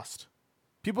already lost.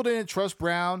 People didn't trust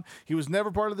Brown. He was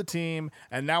never part of the team,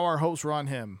 and now our hopes were on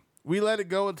him. We let it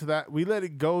go to that. We let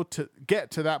it go to get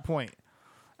to that point,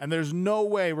 and there's no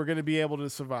way we're going to be able to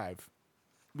survive.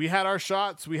 We had our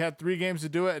shots. We had 3 games to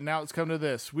do it, and now it's come to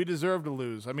this. We deserve to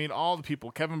lose. I mean, all the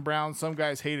people. Kevin Brown, some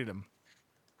guys hated him.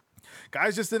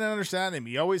 Guys just didn't understand him.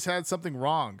 He always had something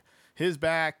wrong. His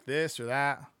back, this or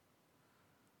that.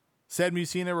 Said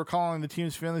Mussina recalling the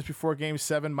team's feelings before Game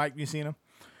 7. Mike Mussina.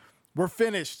 We're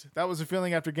finished. That was the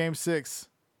feeling after Game 6.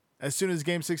 As soon as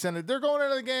Game 6 ended, they're going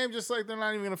into the game just like they're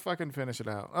not even going to fucking finish it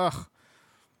out. Ugh.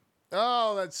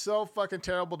 Oh, that's so fucking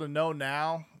terrible to know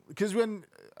now. Because when,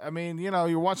 I mean, you know,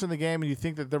 you're watching the game and you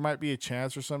think that there might be a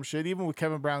chance or some shit, even with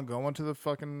Kevin Brown going to the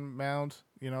fucking mound,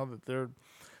 you know, that there's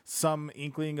some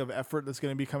inkling of effort that's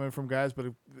going to be coming from guys.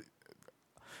 But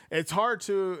it's hard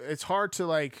to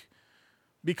like,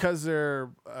 because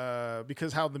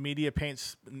because how the media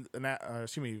paints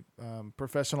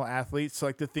professional athletes,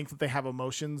 like to think that they have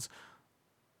emotions,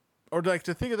 or like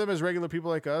to think of them as regular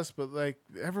people like us, but like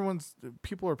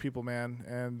people are people, man,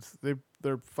 and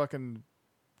they're fucking,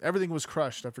 everything was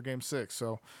crushed after Game 6.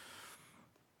 So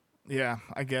yeah,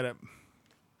 I get it.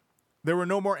 There were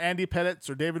no more Andy Pettitts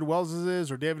or David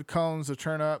Wellses or David Cohns to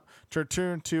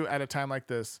turn to at a time like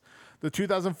this. The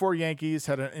 2004 Yankees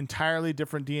had an entirely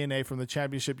different DNA from the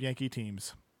championship Yankee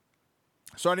teams.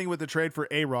 Starting with the trade for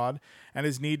A-Rod and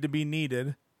his need to be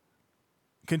needed,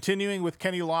 continuing with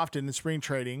Kenny Lofton in spring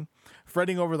trading,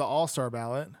 fretting over the All-Star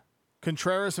ballot,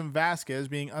 Contreras and Vasquez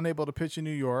being unable to pitch in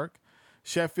New York,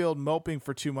 Sheffield moping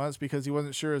for 2 months because he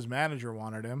wasn't sure his manager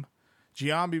wanted him,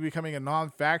 Giambi becoming a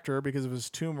non-factor because of his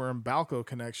tumor and Balco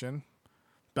connection,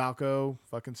 Balco,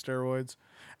 fucking steroids,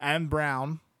 and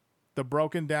Brown, the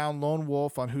broken down lone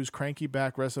wolf on whose cranky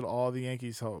back rested all the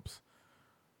Yankees' hopes.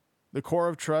 The core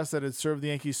of trust that had served the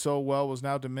Yankees so well was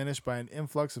now diminished by an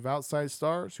influx of outside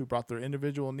stars who brought their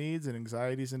individual needs and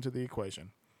anxieties into the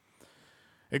equation.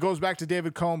 It goes back to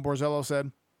David Cone, Borzello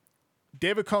said.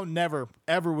 David Cone never,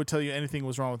 ever would tell you anything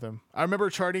was wrong with him. I remember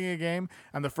charting a game,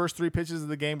 and the first 3 pitches of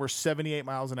the game were 78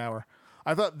 miles an hour.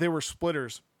 I thought they were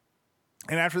splitters.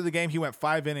 And after the game, he went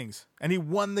 5 innings, and he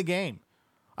won the game.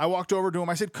 I walked over to him.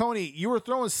 I said, Coney, you were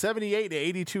throwing 78 to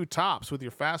 82 tops with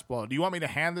your fastball. Do you want me to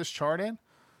hand this chart in?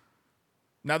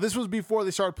 Now, this was before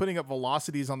they started putting up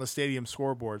velocities on the stadium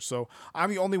scoreboard, so I'm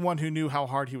the only one who knew how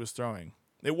hard he was throwing.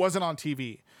 It wasn't on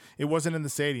TV. It wasn't in the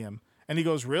stadium. And he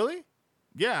goes, really?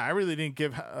 Yeah, I really didn't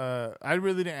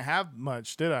have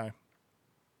much, did I?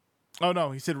 Oh,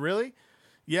 no. He said, really?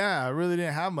 Yeah, I really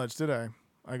didn't have much, did I?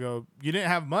 I go, you didn't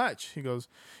have much? He goes,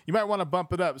 you might want to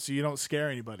bump it up so you don't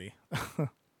scare anybody.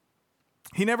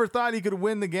 He never thought he could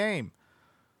win the game.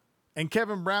 And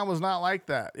Kevin Brown was not like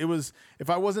that. It was, if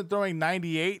I wasn't throwing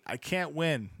 98, I can't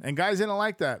win. And guys didn't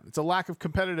like that. It's a lack of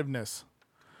competitiveness.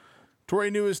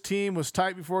 Torrey knew his team was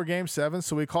tight before Game 7,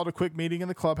 so he called a quick meeting in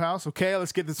the clubhouse. Okay,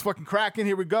 let's get this fucking cracking.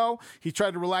 Here we go. He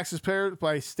tried to relax his players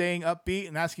by staying upbeat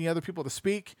and asking other people to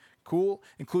speak. Cool,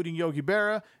 including Yogi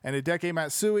Berra and Hideki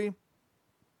Matsui.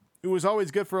 It was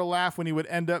always good for a laugh when he would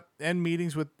end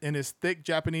meetings in his thick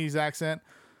Japanese accent.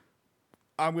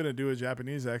 I'm going to do a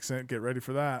Japanese accent. Get ready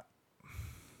for that.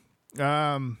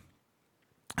 In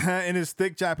his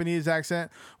thick Japanese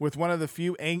accent with one of the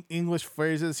few English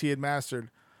phrases he had mastered.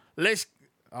 You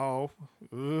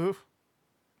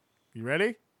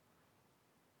ready?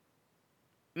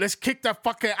 Let's kick the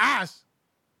fucking ass.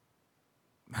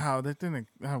 Oh, that didn't.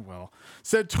 Oh, well.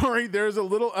 Said Torrey, there's a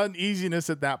little uneasiness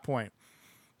at that point.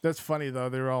 That's funny, though.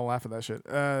 They were all laughing at that shit.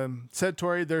 Said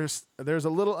Torrey, there's a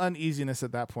little uneasiness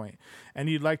at that point, and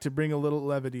you'd like to bring a little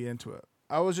levity into it.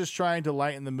 I was just trying to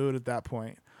lighten the mood at that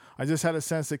point. I just had a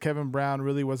sense that Kevin Brown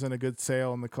really wasn't a good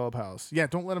sale in the clubhouse. Yeah,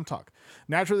 don't let him talk.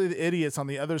 Naturally, the idiots on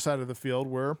the other side of the field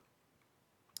were,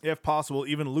 if possible,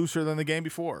 even looser than the game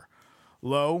before.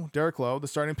 Derek Lowe, the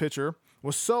starting pitcher,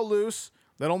 was so loose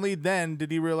that only then did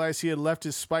he realize he had left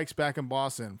his spikes back in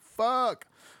Boston. Fuck!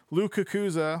 Lou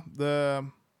Kukuza, the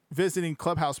visiting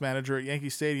clubhouse manager at Yankee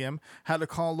Stadium, had to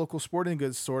call a local sporting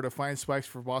goods store to find spikes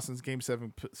for Boston's Game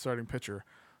 7 starting pitcher.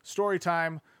 Story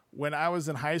time. When I was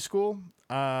in high school,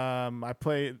 I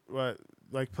played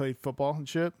football and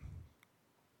shit.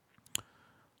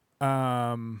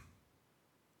 I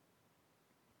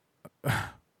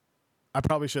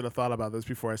probably should have thought about this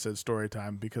before I said story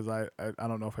time because I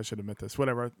don't know if I should admit this.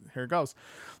 Whatever. Here it goes.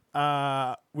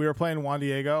 We were playing Juan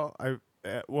Diego.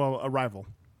 A rival,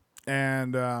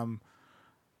 and I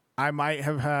might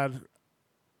have had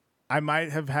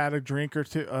a drink or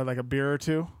two, like a beer or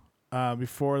two,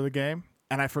 before the game.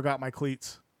 And I forgot my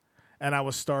cleats, and I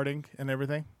was starting and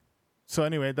everything. So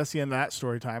anyway, that's the end of that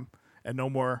story time. And no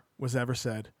more was ever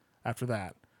said after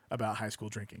that about high school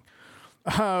drinking.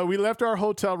 We left our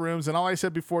hotel rooms, and all I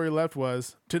said before we left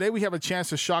was, today we have a chance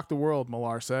to shock the world,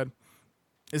 Millar said.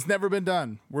 It's never been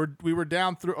done. We were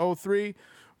down through 0-3.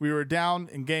 We were down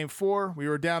in Game 4. We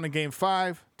were down in Game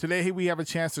 5. Today we have a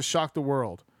chance to shock the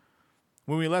world.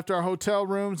 When we left our hotel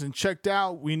rooms and checked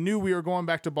out, we knew we were going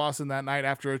back to Boston that night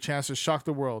after a chance to shock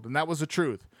the world, and that was the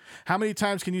truth. How many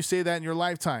times can you say that in your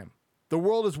lifetime? The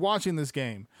world is watching this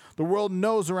game. The world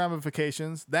knows the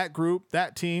ramifications. That group,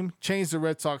 that team, changed the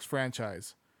Red Sox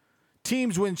franchise.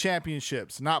 Teams win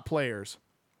championships, not players.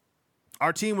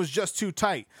 Our team was just too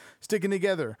tight, sticking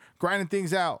together, grinding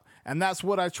things out, and that's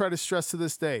what I try to stress to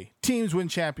this day. Teams win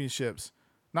championships,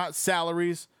 not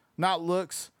salaries, not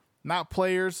looks, not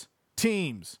players,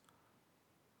 teams.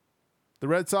 The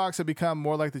Red Sox have become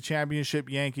more like the championship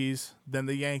Yankees than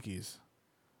the Yankees.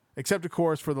 Except, of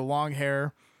course, for the long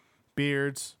hair,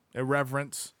 beards,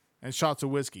 irreverence, and shots of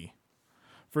whiskey.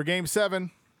 For Game 7,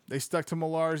 they stuck to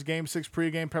Millar's Game 6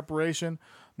 pregame preparation.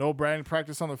 No batting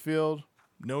practice on the field.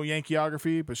 No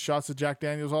Yankeeography, but shots of Jack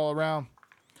Daniels all around.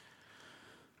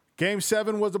 Game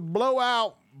 7 was a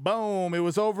blowout. Boom. It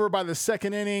was over by the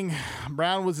second inning.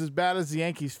 Brown was as bad as the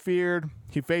Yankees feared.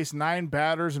 He faced 9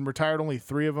 batters and retired only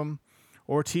 3 of them.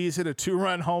 Ortiz hit a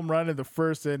 2-run home run in the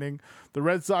first inning. The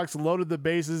Red Sox loaded the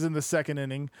bases in the second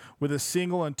inning with a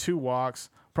single and 2 walks,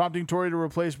 prompting Torre to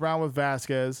replace Brown with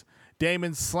Vasquez.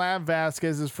 Damon slammed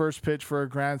Vasquez's first pitch for a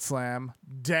grand slam.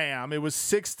 Damn, it was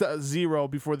 6-0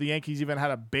 before the Yankees even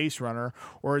had a base runner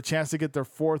or a chance to get their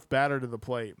 4th batter to the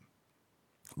plate.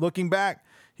 Looking back,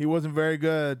 he wasn't very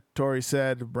good, Torre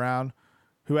said to Brown,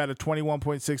 who had a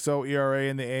 21.60 ERA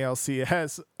in the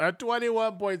ALCS. A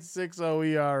 21.60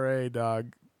 ERA,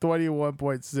 dog.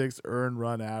 21.6 earned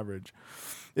run average.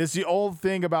 It's the old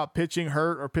thing about pitching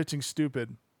hurt or pitching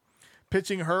stupid.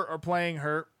 Pitching hurt or playing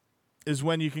hurt is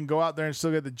when you can go out there and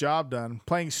still get the job done.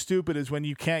 Playing stupid is when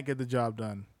you can't get the job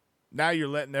done. Now you're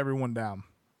letting everyone down.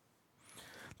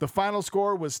 The final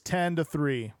score was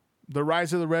 10-3. The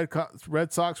rise of the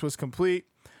Red Sox was complete.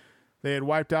 They had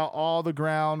wiped out all the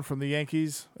ground from the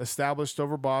Yankees, established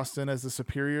over Boston as the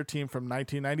superior team from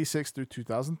 1996 through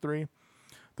 2003.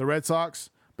 The Red Sox,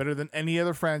 better than any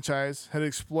other franchise, had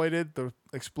exploited the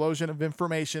explosion of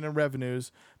information and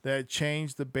revenues that had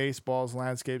changed the baseball's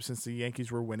landscape since the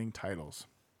Yankees were winning titles.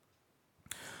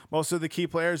 Most of the key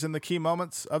players in the key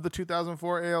moments of the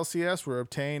 2004 ALCS were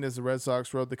obtained as the Red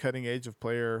Sox rode the cutting edge of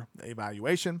player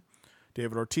evaluation.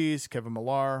 David Ortiz, Kevin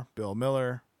Millar, Bill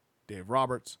Miller, Dave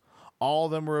Roberts. All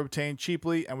of them were obtained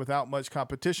cheaply and without much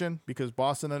competition because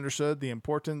Boston understood the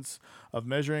importance of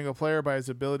measuring a player by his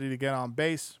ability to get on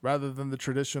base rather than the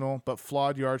traditional but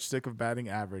flawed yardstick of batting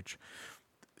average.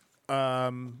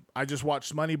 I just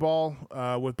watched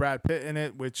Moneyball with Brad Pitt in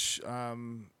it, which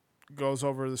goes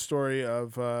over the story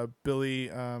of Billy.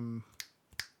 Come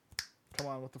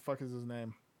on, what the fuck is his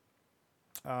name?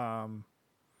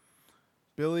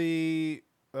 Billy.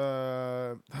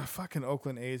 Fucking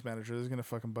Oakland A's manager. This is gonna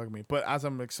fucking bug me. But as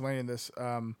I'm explaining this,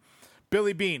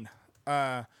 Billy Beane.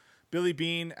 Billy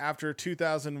Beane, after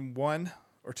 2001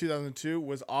 or 2002,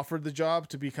 was offered the job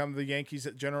to become the Yankees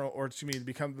to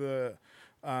become the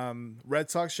Red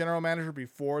Sox general manager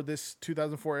before this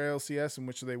 2004 ALCS, in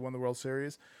which they won the World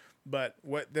Series. But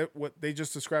what they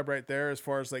just described right there, as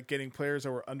far as like getting players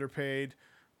that were underpaid.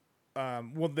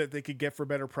 That they could get for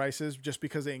better prices just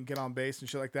because they can get on base and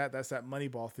shit like that. That's that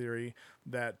Moneyball theory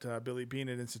that Billy Beane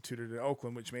had instituted at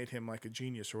Oakland, which made him like a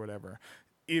genius or whatever.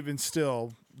 Even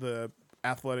still, the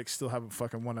Athletics still haven't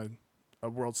fucking won a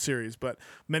World Series, but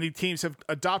many teams have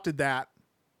adopted that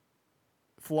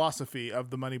philosophy of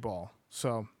the Moneyball.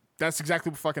 So that's exactly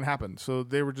what fucking happened. So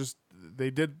they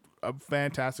did a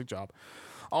fantastic job.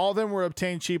 All of them were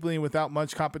obtained cheaply and without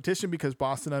much competition because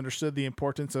Boston understood the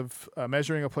importance of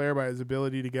measuring a player by his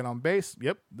ability to get on base,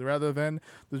 rather than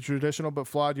the traditional but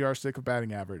flawed yardstick of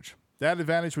batting average. That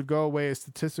advantage would go away as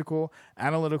statistical,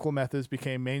 analytical methods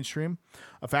became mainstream,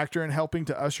 a factor in helping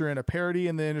to usher in a parity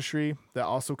in the industry that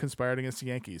also conspired against the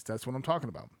Yankees. That's what I'm talking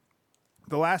about.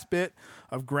 The last bit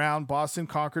of ground Boston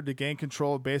conquered to gain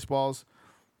control of baseball's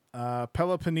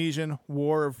Peloponnesian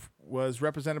War was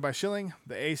represented by Schilling.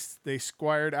 The ace they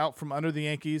squired out from under the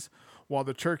Yankees while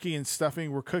the turkey and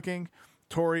stuffing were cooking.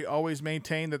 Torre always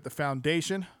maintained that the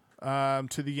foundation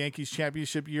to the Yankees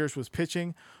championship years was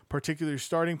pitching, particularly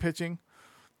starting pitching.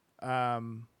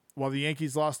 While the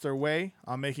Yankees lost their way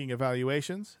on making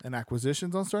evaluations and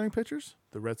acquisitions on starting pitchers,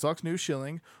 the Red Sox knew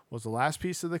Schilling was the last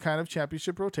piece of the kind of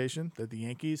championship rotation that the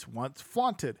Yankees once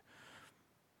flaunted.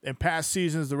 In past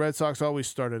seasons, the Red Sox always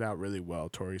started out really well,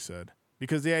 Torre said.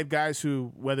 because they had guys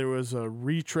who, whether it was a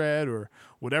retread or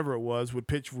whatever it was, would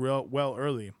pitch real well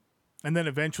early. And then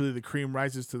eventually the cream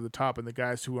rises to the top and the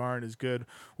guys who aren't as good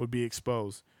would be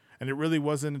exposed. And it really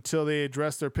wasn't until they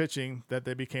addressed their pitching that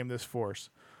they became this force.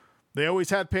 They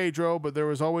always had Pedro, but there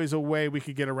was always a way we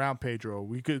could get around Pedro.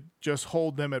 We could just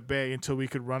hold them at bay until we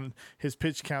could run his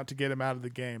pitch count to get him out of the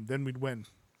game. Then we'd win.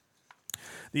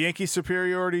 The Yankees'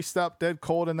 superiority stopped dead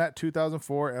cold in that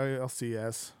 2004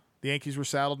 ALCS. The Yankees were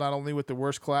saddled not only with the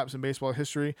worst collapse in baseball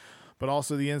history, but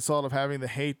also the insult of having the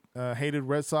hated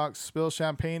Red Sox spill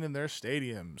champagne in their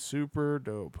stadium. Super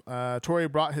dope. Torre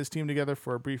brought his team together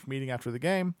for a brief meeting after the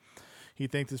game. He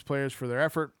thanked his players for their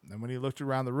effort, and when he looked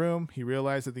around the room, he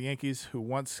realized that the Yankees, who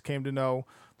once came to know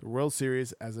the World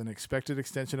Series as an expected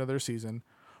extension of their season,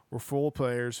 were full of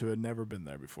players who had never been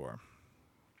there before.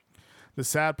 The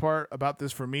sad part about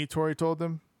this for me, Torre told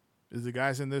them, is the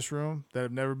guys in this room that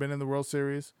have never been in the World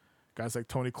Series, guys like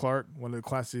Tony Clark, one of the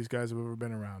classiest guys I've ever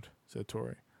been around, said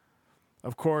Torre.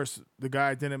 Of course, the guy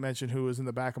I didn't mention who was in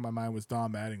the back of my mind was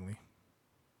Don Mattingly.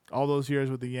 All those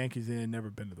years with the Yankees, they had never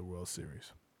been to the World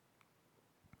Series.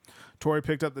 Torre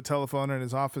picked up the telephone in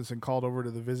his office and called over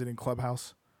to the visiting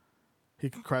clubhouse.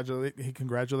 He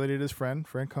congratulated his friend,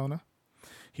 Francona.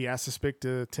 He asked to speak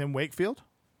to Tim Wakefield,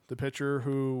 the pitcher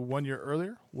who 1 year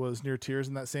earlier was near tears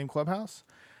in that same clubhouse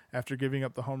after giving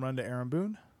up the home run to Aaron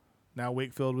Boone. Now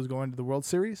Wakefield was going to the World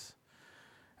Series.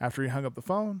 After he hung up the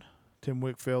phone, Tim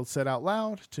Wakefield said out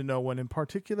loud to no one in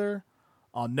particular,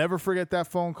 "I'll never forget that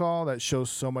phone call. That shows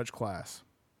so much class."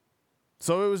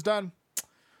 So it was done.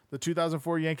 The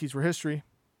 2004 Yankees were history.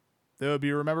 They would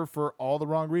be remembered for all the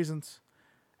wrong reasons.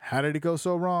 How did it go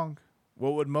so wrong?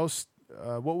 What would most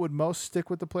stick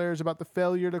with the players about the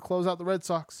failure to close out the Red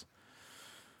Sox?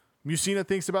 Musina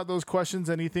thinks about those questions,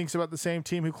 and he thinks about the same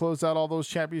team who closed out all those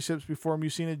championships before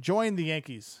Musina joined the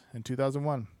Yankees in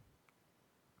 2001.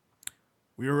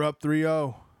 We were up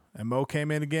 3-0, and Mo came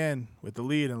in again with the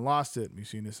lead and lost it,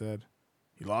 Musina said.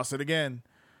 He lost it again.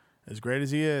 As great as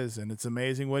he is, and it's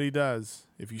amazing what he does,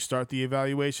 if you start the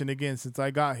evaluation again since I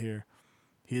got here,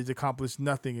 he has accomplished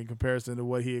nothing in comparison to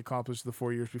what he accomplished the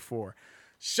 4 years before.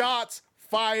 Shots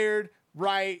fired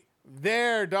right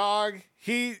there, dog.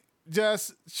 He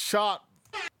just shot.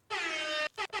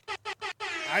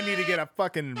 I need to get a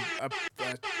fucking a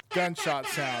gunshot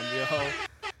sound, yo.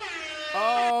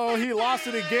 Oh, he lost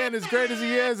it again. As great as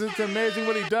he is, it's amazing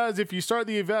what he does. If you start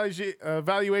the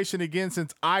evaluation again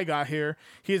since I got here,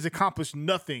 he has accomplished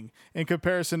nothing in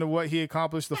comparison to what he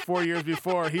accomplished the 4 years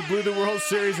before. He blew the World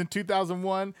Series in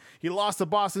 2001. He lost the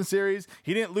Boston Series.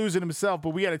 He didn't lose it himself,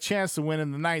 but we had a chance to win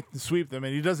in the ninth and sweep them,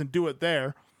 and he doesn't do it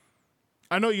there.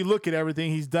 I know you look at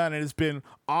everything he's done, and it's been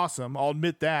awesome. I'll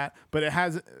admit that, but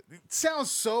it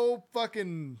sounds so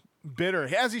fucking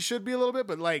bitter, as he should be a little bit,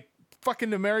 but like,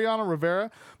 fucking to Mariano Rivera,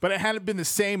 but it hadn't been the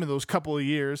same in those couple of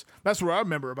years. That's what I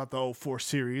remember about the 2004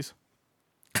 series.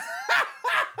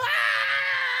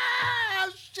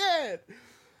 Shit.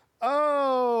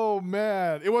 Oh,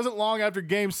 man. It wasn't long after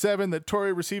Game 7 that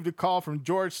Torre received a call from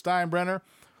George Steinbrenner.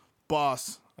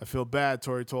 "Boss, I feel bad,"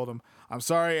 Torre told him. "I'm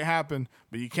sorry it happened,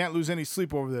 but you can't lose any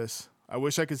sleep over this. I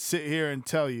wish I could sit here and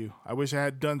tell you. I wish I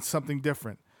had done something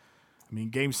different. I mean,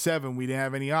 Game 7, we didn't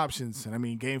have any options. And I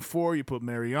mean, Game 4, you put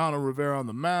Mariano Rivera on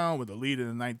the mound with a lead in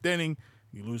the ninth inning.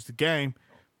 You lose the game.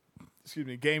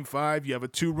 Game 5, you have a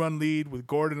 2-run lead with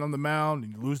Gordon on the mound,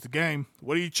 and you lose the game.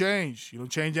 What do you change? You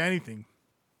don't change anything."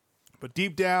 But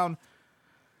deep down,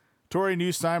 Torre knew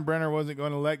Steinbrenner wasn't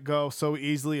going to let go so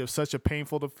easily of such a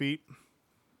painful defeat.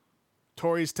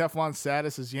 Torre's Teflon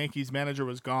status as Yankees manager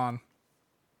was gone.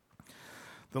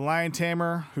 The lion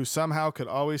tamer, who somehow could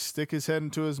always stick his head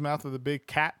into his mouth with a big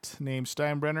cat named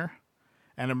Steinbrenner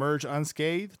and emerge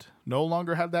unscathed, no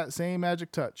longer had that same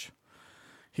magic touch.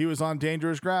 He was on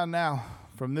dangerous ground now.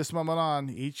 From this moment on,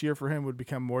 each year for him would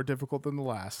become more difficult than the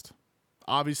last.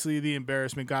 Obviously, the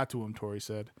embarrassment got to him, Torre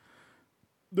said.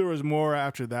 There was more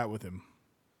after that with him.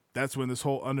 That's when this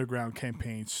whole underground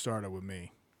campaign started with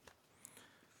me.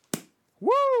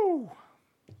 Woo!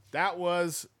 That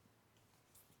was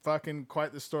fucking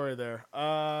quite the story there.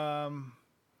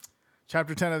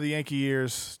 Chapter 10 of the Yankee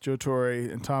years, Joe Torre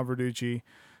and Tom Verducci,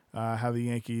 how the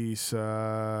Yankees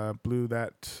blew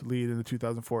that lead in the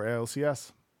 2004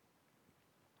 ALCS.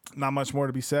 Not much more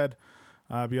to be said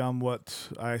beyond what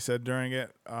I said during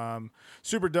it.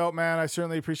 Super dope, man. I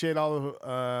certainly appreciate all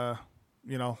the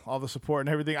all the support and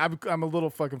everything. I'm a little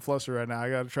fucking flustered right now. I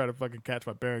got to try to fucking catch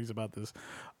my bearings about this.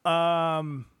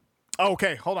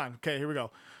 Okay, hold on. Okay, here we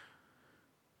go.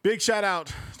 Big shout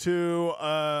out to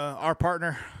our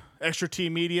partner, Extra T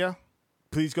Media.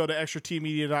 please go to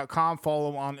extratmedia.com.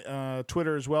 Follow on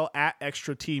Twitter as well at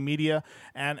extratmedia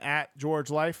and at George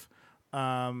Life.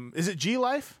 Is it G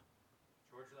Life?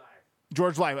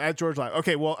 George Life at George Life.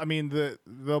 Okay, well, I mean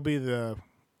there'll be the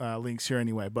links here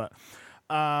anyway, but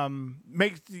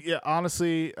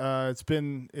honestly, it's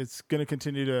going to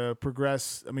continue to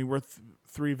progress. I mean, we're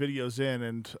 3 videos in,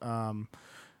 and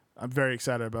I'm very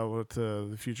excited about what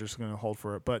the future is going to hold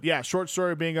for it. But yeah, Short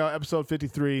Story Bingo, episode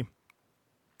 53,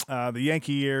 the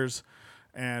Yankee years,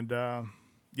 and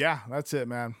yeah, that's it,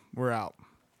 man. We're out.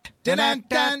 Dun dun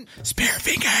dun. Spare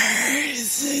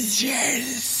fingers.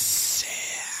 Cheers.